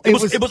awful. It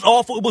was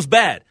awful. It was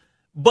bad.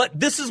 But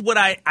this is what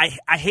I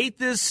hate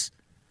this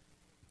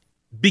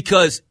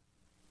because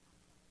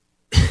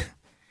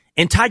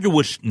and Tiger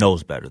Woods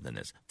knows better than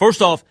this.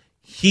 First off,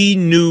 he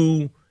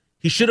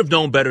should have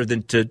known better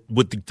than to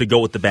go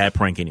with the bad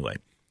prank anyway.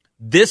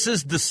 This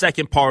is the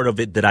second part of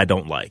it that I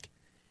don't like.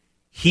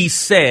 He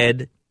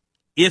said,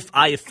 if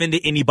I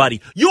offended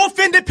anybody, you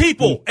offended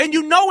people, and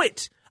you know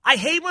it. I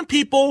hate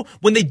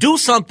when they do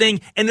something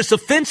and it's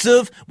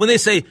offensive when they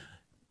say,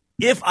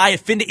 if I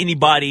offended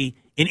anybody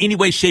in any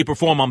way, shape, or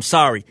form, I'm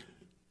sorry.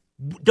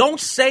 Don't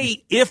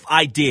say if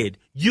I did.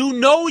 You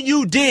know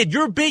you did.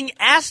 You're being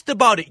asked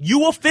about it.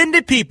 You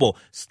offended people.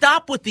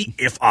 Stop with the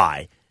if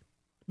I.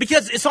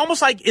 Because it's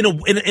almost like in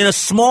a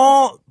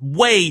small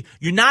way,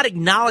 you're not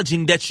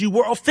acknowledging that you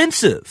were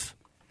offensive.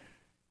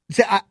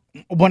 See,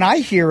 when I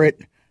hear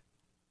it,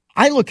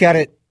 I look at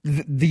it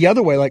the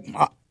other way. Like,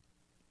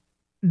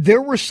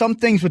 there were some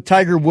things with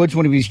Tiger Woods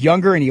when he was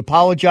younger and he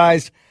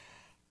apologized.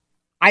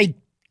 I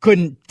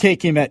couldn't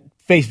take him at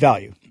face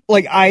value.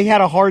 Like, I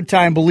had a hard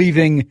time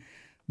believing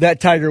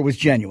that Tiger was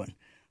genuine.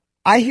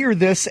 I hear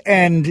this,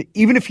 and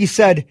even if he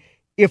said,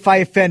 if I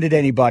offended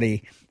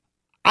anybody,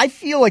 I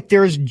feel like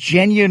there's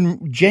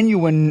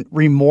genuine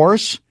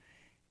remorse,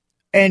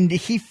 and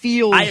he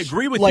feels. I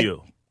agree with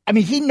you. I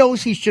mean, he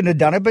knows he shouldn't have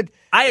done it, but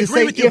I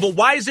agree with you. But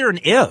why is there an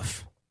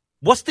if?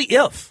 What's the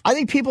if? I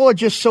think people are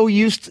just so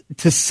used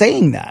to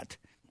saying that.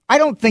 I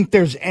don't think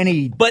there's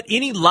any. But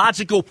any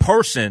logical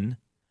person,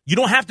 you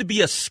don't have to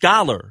be a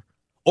scholar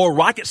or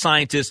rocket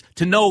scientist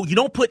to know you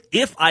don't put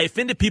if I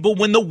offended people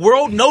when the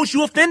world knows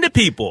you offended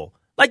people.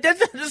 Like,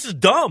 this is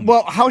dumb.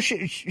 Well, how should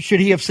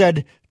he have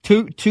said?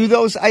 To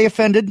those I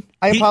offended,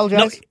 I apologize?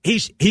 No,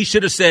 he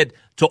should have said,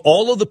 to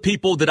all of the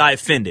people that I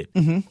offended,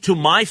 to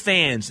my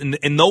fans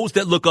and those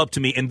that look up to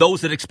me and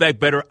those that expect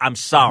better, I'm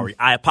sorry.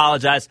 I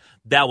apologize.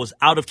 That was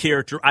out of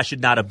character. I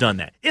should not have done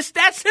that. It's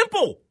that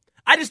simple.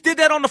 I just did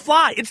that on the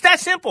fly. It's that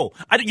simple.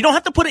 You don't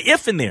have to put an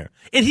if in there.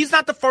 And he's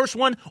not the first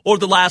one or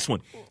the last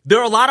one. There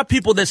are a lot of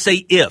people that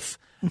say if.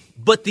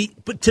 But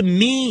to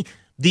me,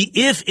 the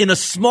if in a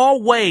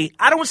small way,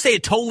 I don't want to say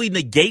it totally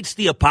negates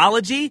the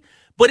apology,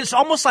 but it's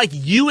almost like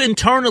you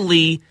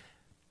internally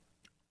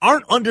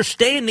aren't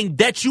understanding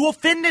that you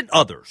offended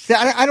others.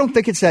 I don't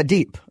think it's that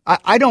deep.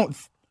 I don't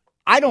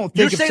think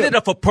you're saying that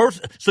if a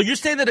person. So you're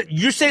saying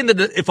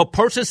that if a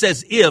person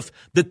says if,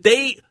 that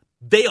they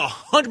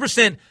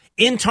 100%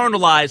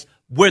 internalize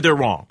where they're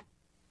wrong.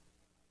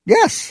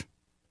 Yes.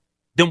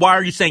 Then why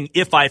are you saying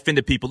if I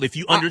offended people? If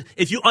you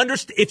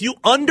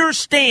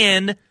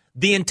understand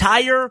the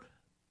entire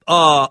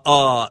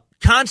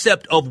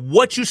concept of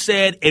what you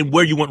said and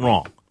where you went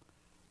wrong.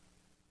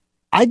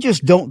 I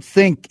just don't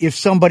think if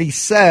somebody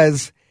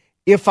says,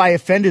 if I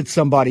offended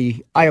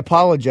somebody, I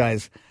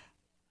apologize.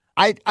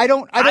 I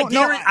don't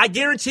know. I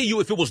guarantee you,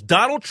 if it was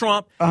Donald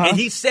Trump and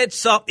he said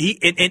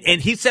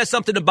he said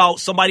something about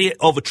somebody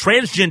of a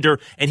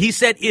transgender and he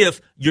said if,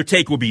 your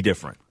take would be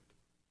different.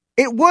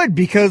 It would,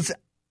 because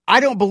I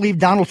don't believe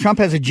Donald Trump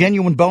has a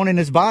genuine bone in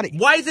his body.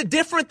 Why is it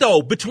different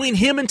though between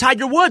him and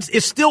Tiger Woods?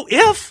 It's still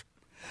if.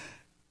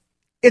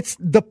 It's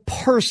the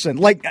person.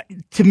 Like,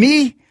 to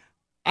me,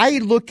 I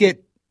look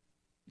at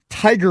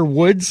Tiger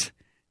Woods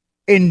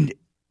and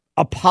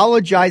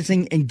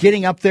apologizing and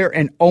getting up there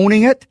and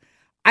owning it.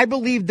 I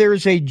believe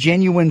there's a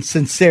genuine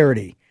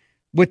sincerity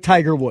with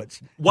Tiger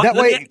Woods. Can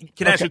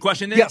I ask you a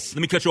question then? Yes.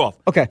 Let me cut you off.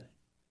 Okay.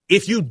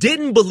 If you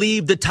didn't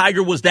believe that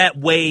Tiger was that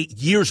way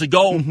years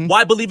ago,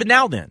 why believe it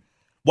now then?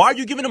 Why are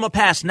you giving him a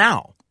pass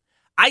now?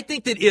 I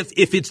think that if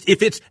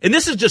it's, and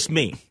this is just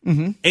me,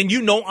 and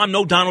I'm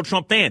no Donald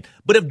Trump fan,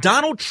 but if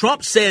Donald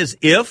Trump says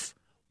if,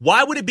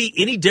 why would it be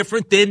any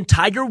different than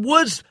Tiger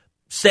Woods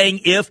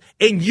saying if,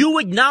 and you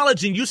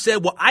acknowledging, you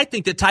said, well, I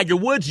think that Tiger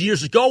Woods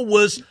years ago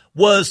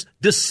was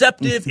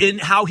deceptive in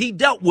how he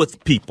dealt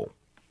with people.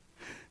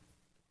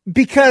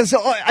 Because,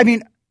 I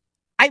mean,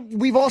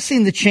 we've all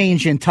seen the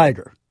change in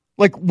Tiger.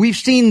 Like, we've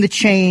seen the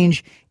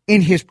change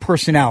in his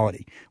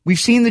personality. We've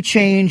seen the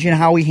change in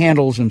how he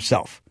handles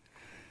himself.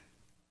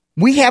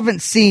 We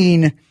haven't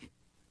seen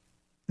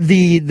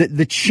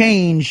the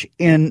change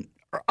in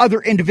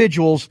other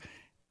individuals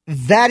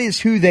that is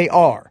who they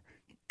are.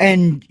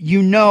 And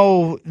you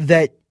know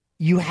that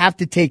you have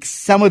to take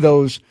some of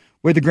those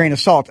with a grain of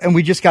salt. And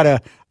we just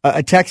got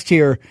a text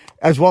here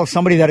as well,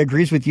 somebody that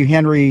agrees with you,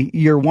 Henry.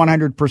 You're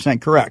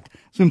 100% correct.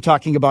 So I'm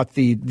talking about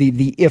the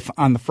if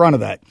on the front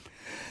of that.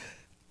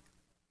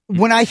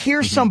 When I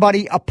hear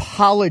somebody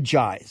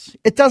apologize,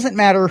 it doesn't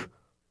matter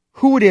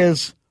who it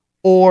is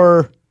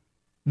or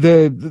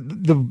the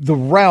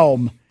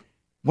realm.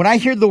 When I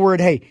hear the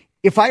word, hey,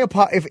 if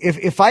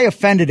I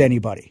offended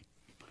anybody,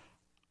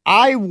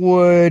 I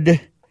would.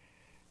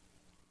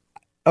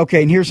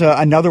 Okay, and here's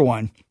another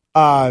one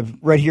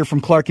right here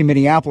from Clark in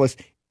Minneapolis.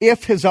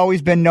 If has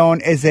always been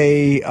known as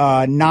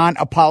a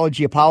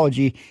non-apology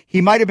apology.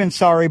 He might have been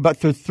sorry, but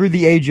through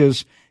the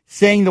ages,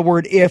 saying the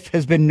word if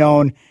has been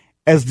known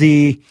as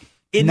the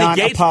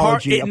non-apology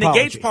apology. It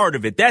negates part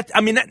of it.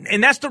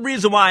 And that's the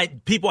reason why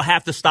people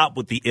have to stop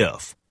with the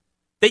if.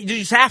 They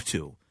just have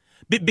to.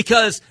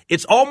 Because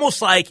it's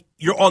almost like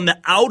you're on the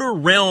outer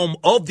realm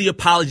of the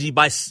apology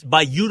by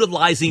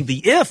utilizing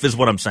the if, is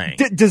what I'm saying.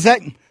 Does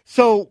that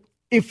so?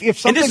 If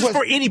something and this is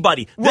for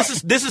anybody.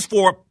 Right. This is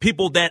for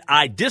people that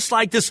I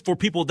dislike. This is for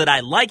people that I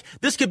like.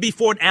 This could be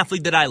for an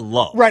athlete that I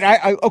love.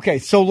 Right. Okay.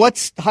 So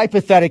let's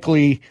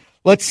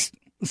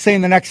say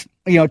in the next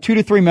 2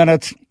 to 3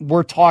 minutes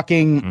we're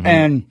talking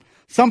and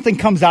something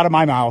comes out of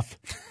my mouth,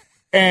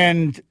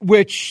 and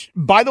which,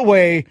 by the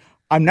way,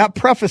 I'm not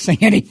prefacing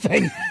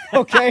anything.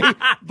 Okay,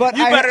 but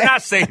you better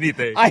not say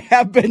anything. I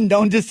have been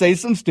known to say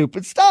some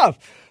stupid stuff.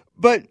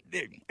 But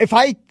if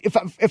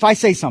I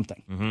say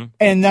something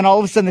and then all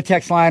of a sudden the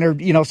text line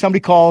or somebody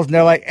calls and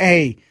they're like,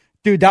 "Hey,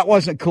 dude, that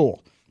wasn't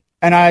cool,"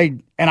 and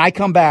I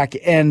come back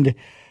and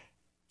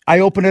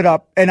I open it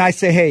up and I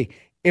say, "Hey,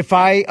 if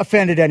I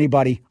offended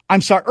anybody, I'm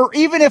sorry," or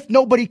even if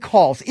nobody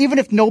calls, even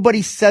if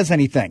nobody says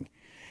anything,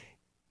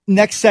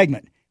 next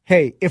segment,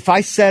 "Hey, if I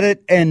said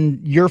it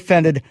and you're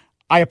offended,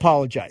 I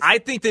apologize." I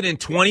think that in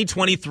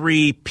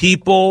 2023,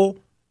 people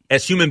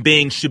as human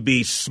beings should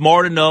be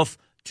smart enough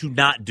to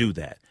not do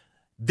that.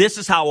 This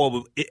is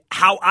how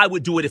I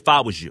would do it if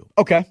I was you.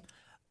 Okay.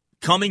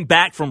 Coming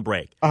back from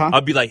break,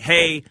 I'd be like,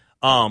 "Hey,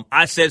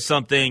 I said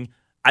something.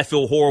 I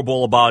feel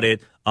horrible about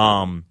it.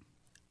 I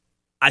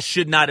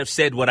should not have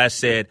said what I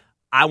said.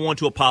 I want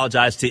to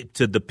apologize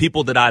to the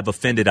people that I've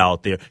offended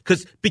out there."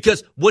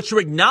 Because what you're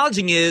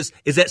acknowledging is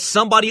that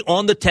somebody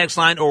on the text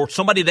line or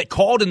somebody that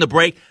called in the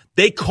break,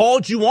 they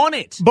called you on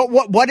it. But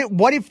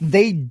what if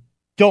they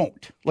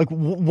don't? Like,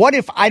 what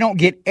if I don't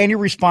get any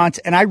response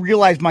and I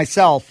realize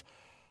myself,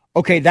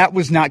 okay, that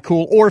was not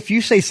cool? Or if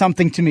you say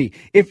something to me,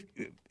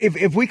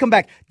 if we come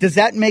back, does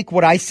that make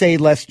what I say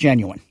less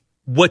genuine?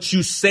 What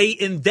you say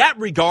in that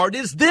regard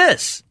is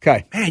this.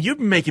 Okay. Man, you're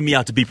making me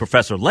out to be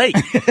Professor Lake.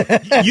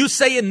 You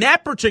say in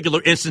that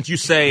particular instance, you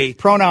say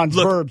pronouns,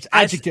 verbs,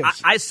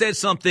 adjectives. I said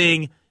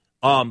something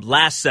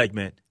last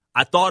segment.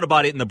 I thought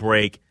about it in the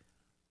break.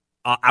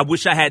 I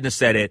wish I hadn't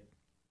said it,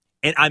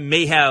 and I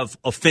may have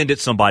offended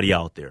somebody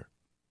out there,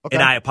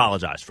 and I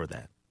apologize for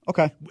that.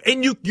 Okay.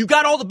 And you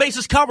got all the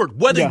bases covered,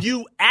 whether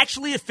you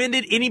actually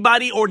offended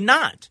anybody or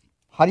not.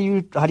 How do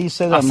you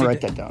say that? I'm going to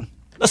write that down.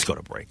 Let's go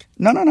to break.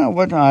 No.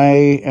 What I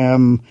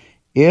am,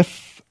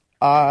 if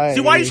I...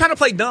 See, why are you trying to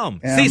play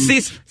dumb? See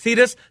this? See,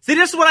 this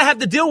is what I have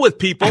to deal with,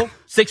 people.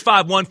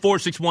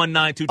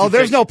 651-461-9226. Oh,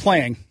 there's no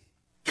playing.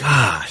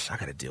 Gosh, I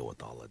got to deal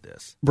with all of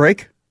this.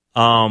 Break?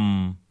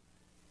 Now?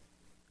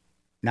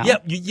 Yeah,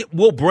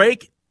 we'll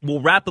break.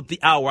 We'll wrap up the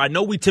hour. I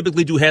know we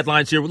typically do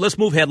headlines here. Let's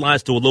move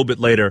headlines to a little bit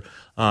later,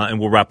 and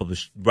we'll wrap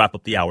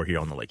up the hour here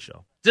on The Lake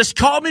Show. Just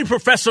call me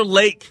Professor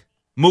Lake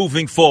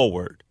moving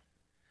forward.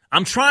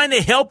 I'm trying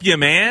to help you,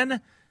 man.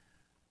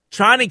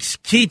 Trying to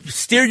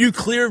steer you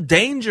clear of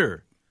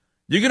danger.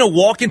 You're going to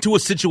walk into a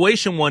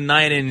situation one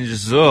night and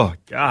just, oh,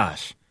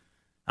 gosh,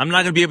 I'm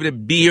not going to be able to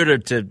be here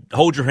to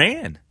hold your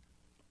hand.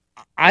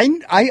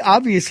 I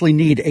obviously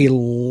need a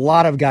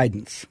lot of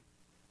guidance.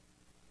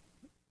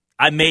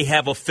 I may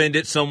have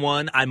offended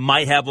someone. I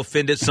might have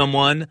offended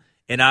someone,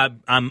 and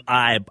I'm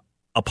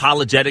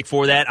apologetic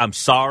for that. I'm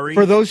sorry.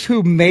 For those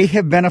who may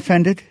have been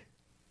offended,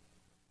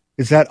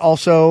 is that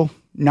also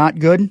not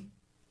good?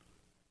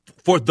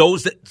 For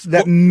those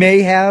that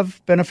may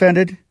have been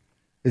offended,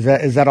 is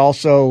that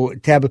also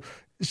taboo?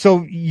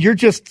 So you're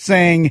just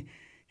saying,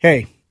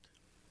 hey,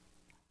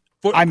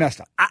 I messed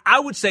up. I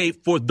would say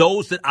for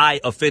those that I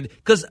offended,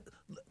 because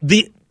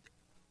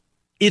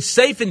it's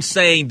safe in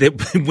saying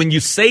that when you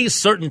say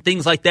certain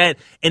things like that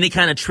and it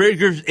kind of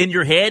triggers in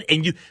your head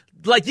and you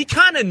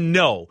kind of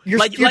know. You're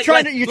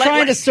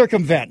trying to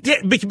circumvent.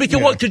 Yeah, because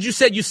what? Because you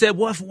said,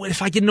 well,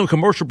 if I get into a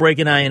commercial break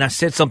and I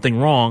said something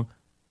wrong,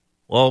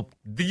 well,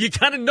 you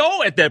kind of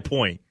know at that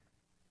point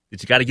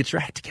that you got to get your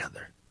act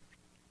together.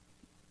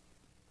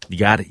 You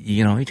got to,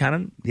 you kind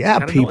of.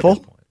 Yeah,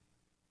 people.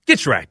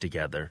 Get your act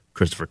together,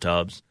 Christopher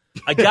Tubbs.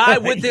 A guy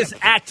with his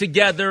act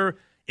together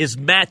is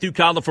Matthew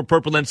Collar for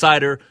Purple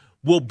Insider.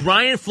 Will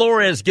Brian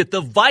Flores get the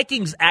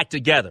Vikings act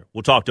together?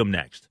 We'll talk to him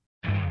next.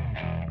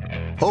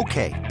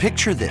 Okay,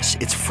 picture this.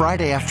 It's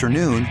Friday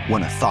afternoon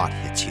when a thought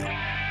hits you.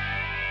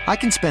 I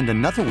can spend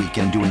another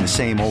weekend doing the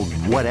same old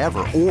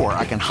whatever, or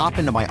I can hop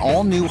into my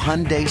all-new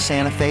Hyundai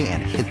Santa Fe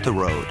and hit the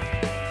road.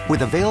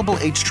 With available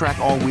H-Track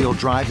all-wheel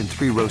drive and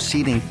 3-row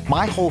seating,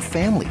 my whole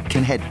family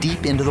can head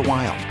deep into the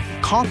wild.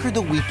 Conquer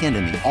the weekend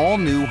in the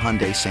all-new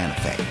Hyundai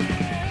Santa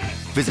Fe.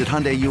 Visit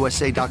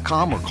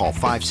HyundaiUSA.com or call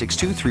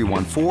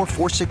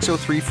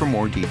 562-314-4603 for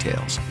more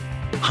details.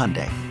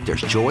 Hyundai,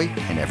 there's joy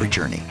in every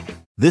journey.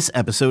 This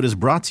episode is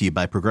brought to you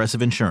by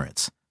Progressive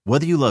Insurance.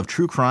 Whether you love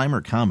true crime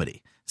or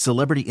comedy,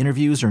 celebrity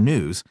interviews or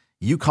news,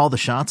 you call the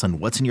shots on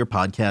what's in your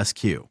podcast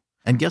queue.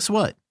 And guess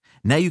what?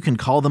 Now you can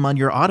call them on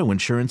your auto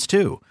insurance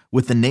too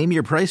with the Name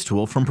Your Price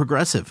tool from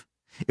Progressive.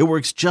 It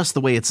works just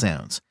the way it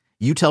sounds.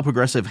 You tell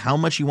Progressive how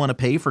much you want to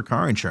pay for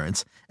car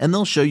insurance, and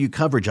they'll show you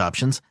coverage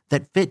options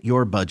that fit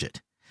your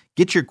budget.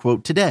 Get your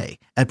quote today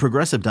at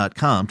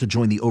Progressive.com to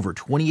join the over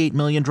 28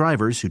 million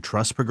drivers who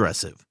trust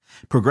Progressive.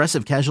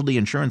 Progressive Casualty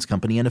Insurance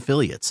Company and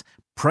Affiliates.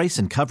 Price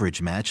and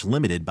coverage match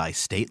limited by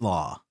state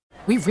law.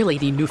 We really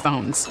need new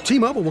phones.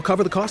 T-Mobile will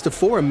cover the cost of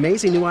 4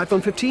 amazing new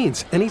iPhone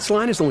 15s, and each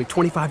line is only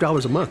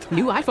 $25 a month.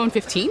 New iPhone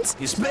 15s?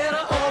 It's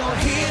better over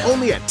here.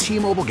 Only at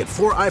T-Mobile, get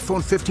 4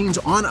 iPhone 15s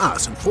on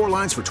us and 4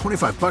 lines for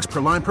 $25 per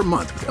line per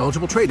month with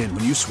eligible trade-in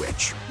when you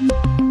switch.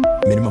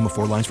 Minimum of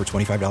 4 lines for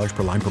 $25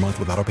 per line per month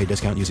with autopay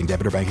discount using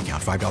debit or bank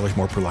account. $5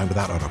 more per line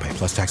without autopay,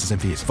 plus taxes and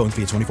fees. Phone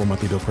fee at 24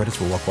 monthly bill credits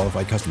for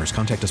well-qualified customers.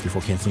 Contact us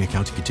before canceling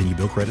account to continue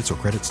bill credits or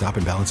credit stop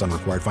and balance on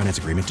required finance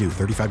agreement due.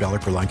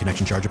 $35 per line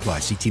connection charge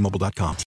applies. See T-Mobile.com.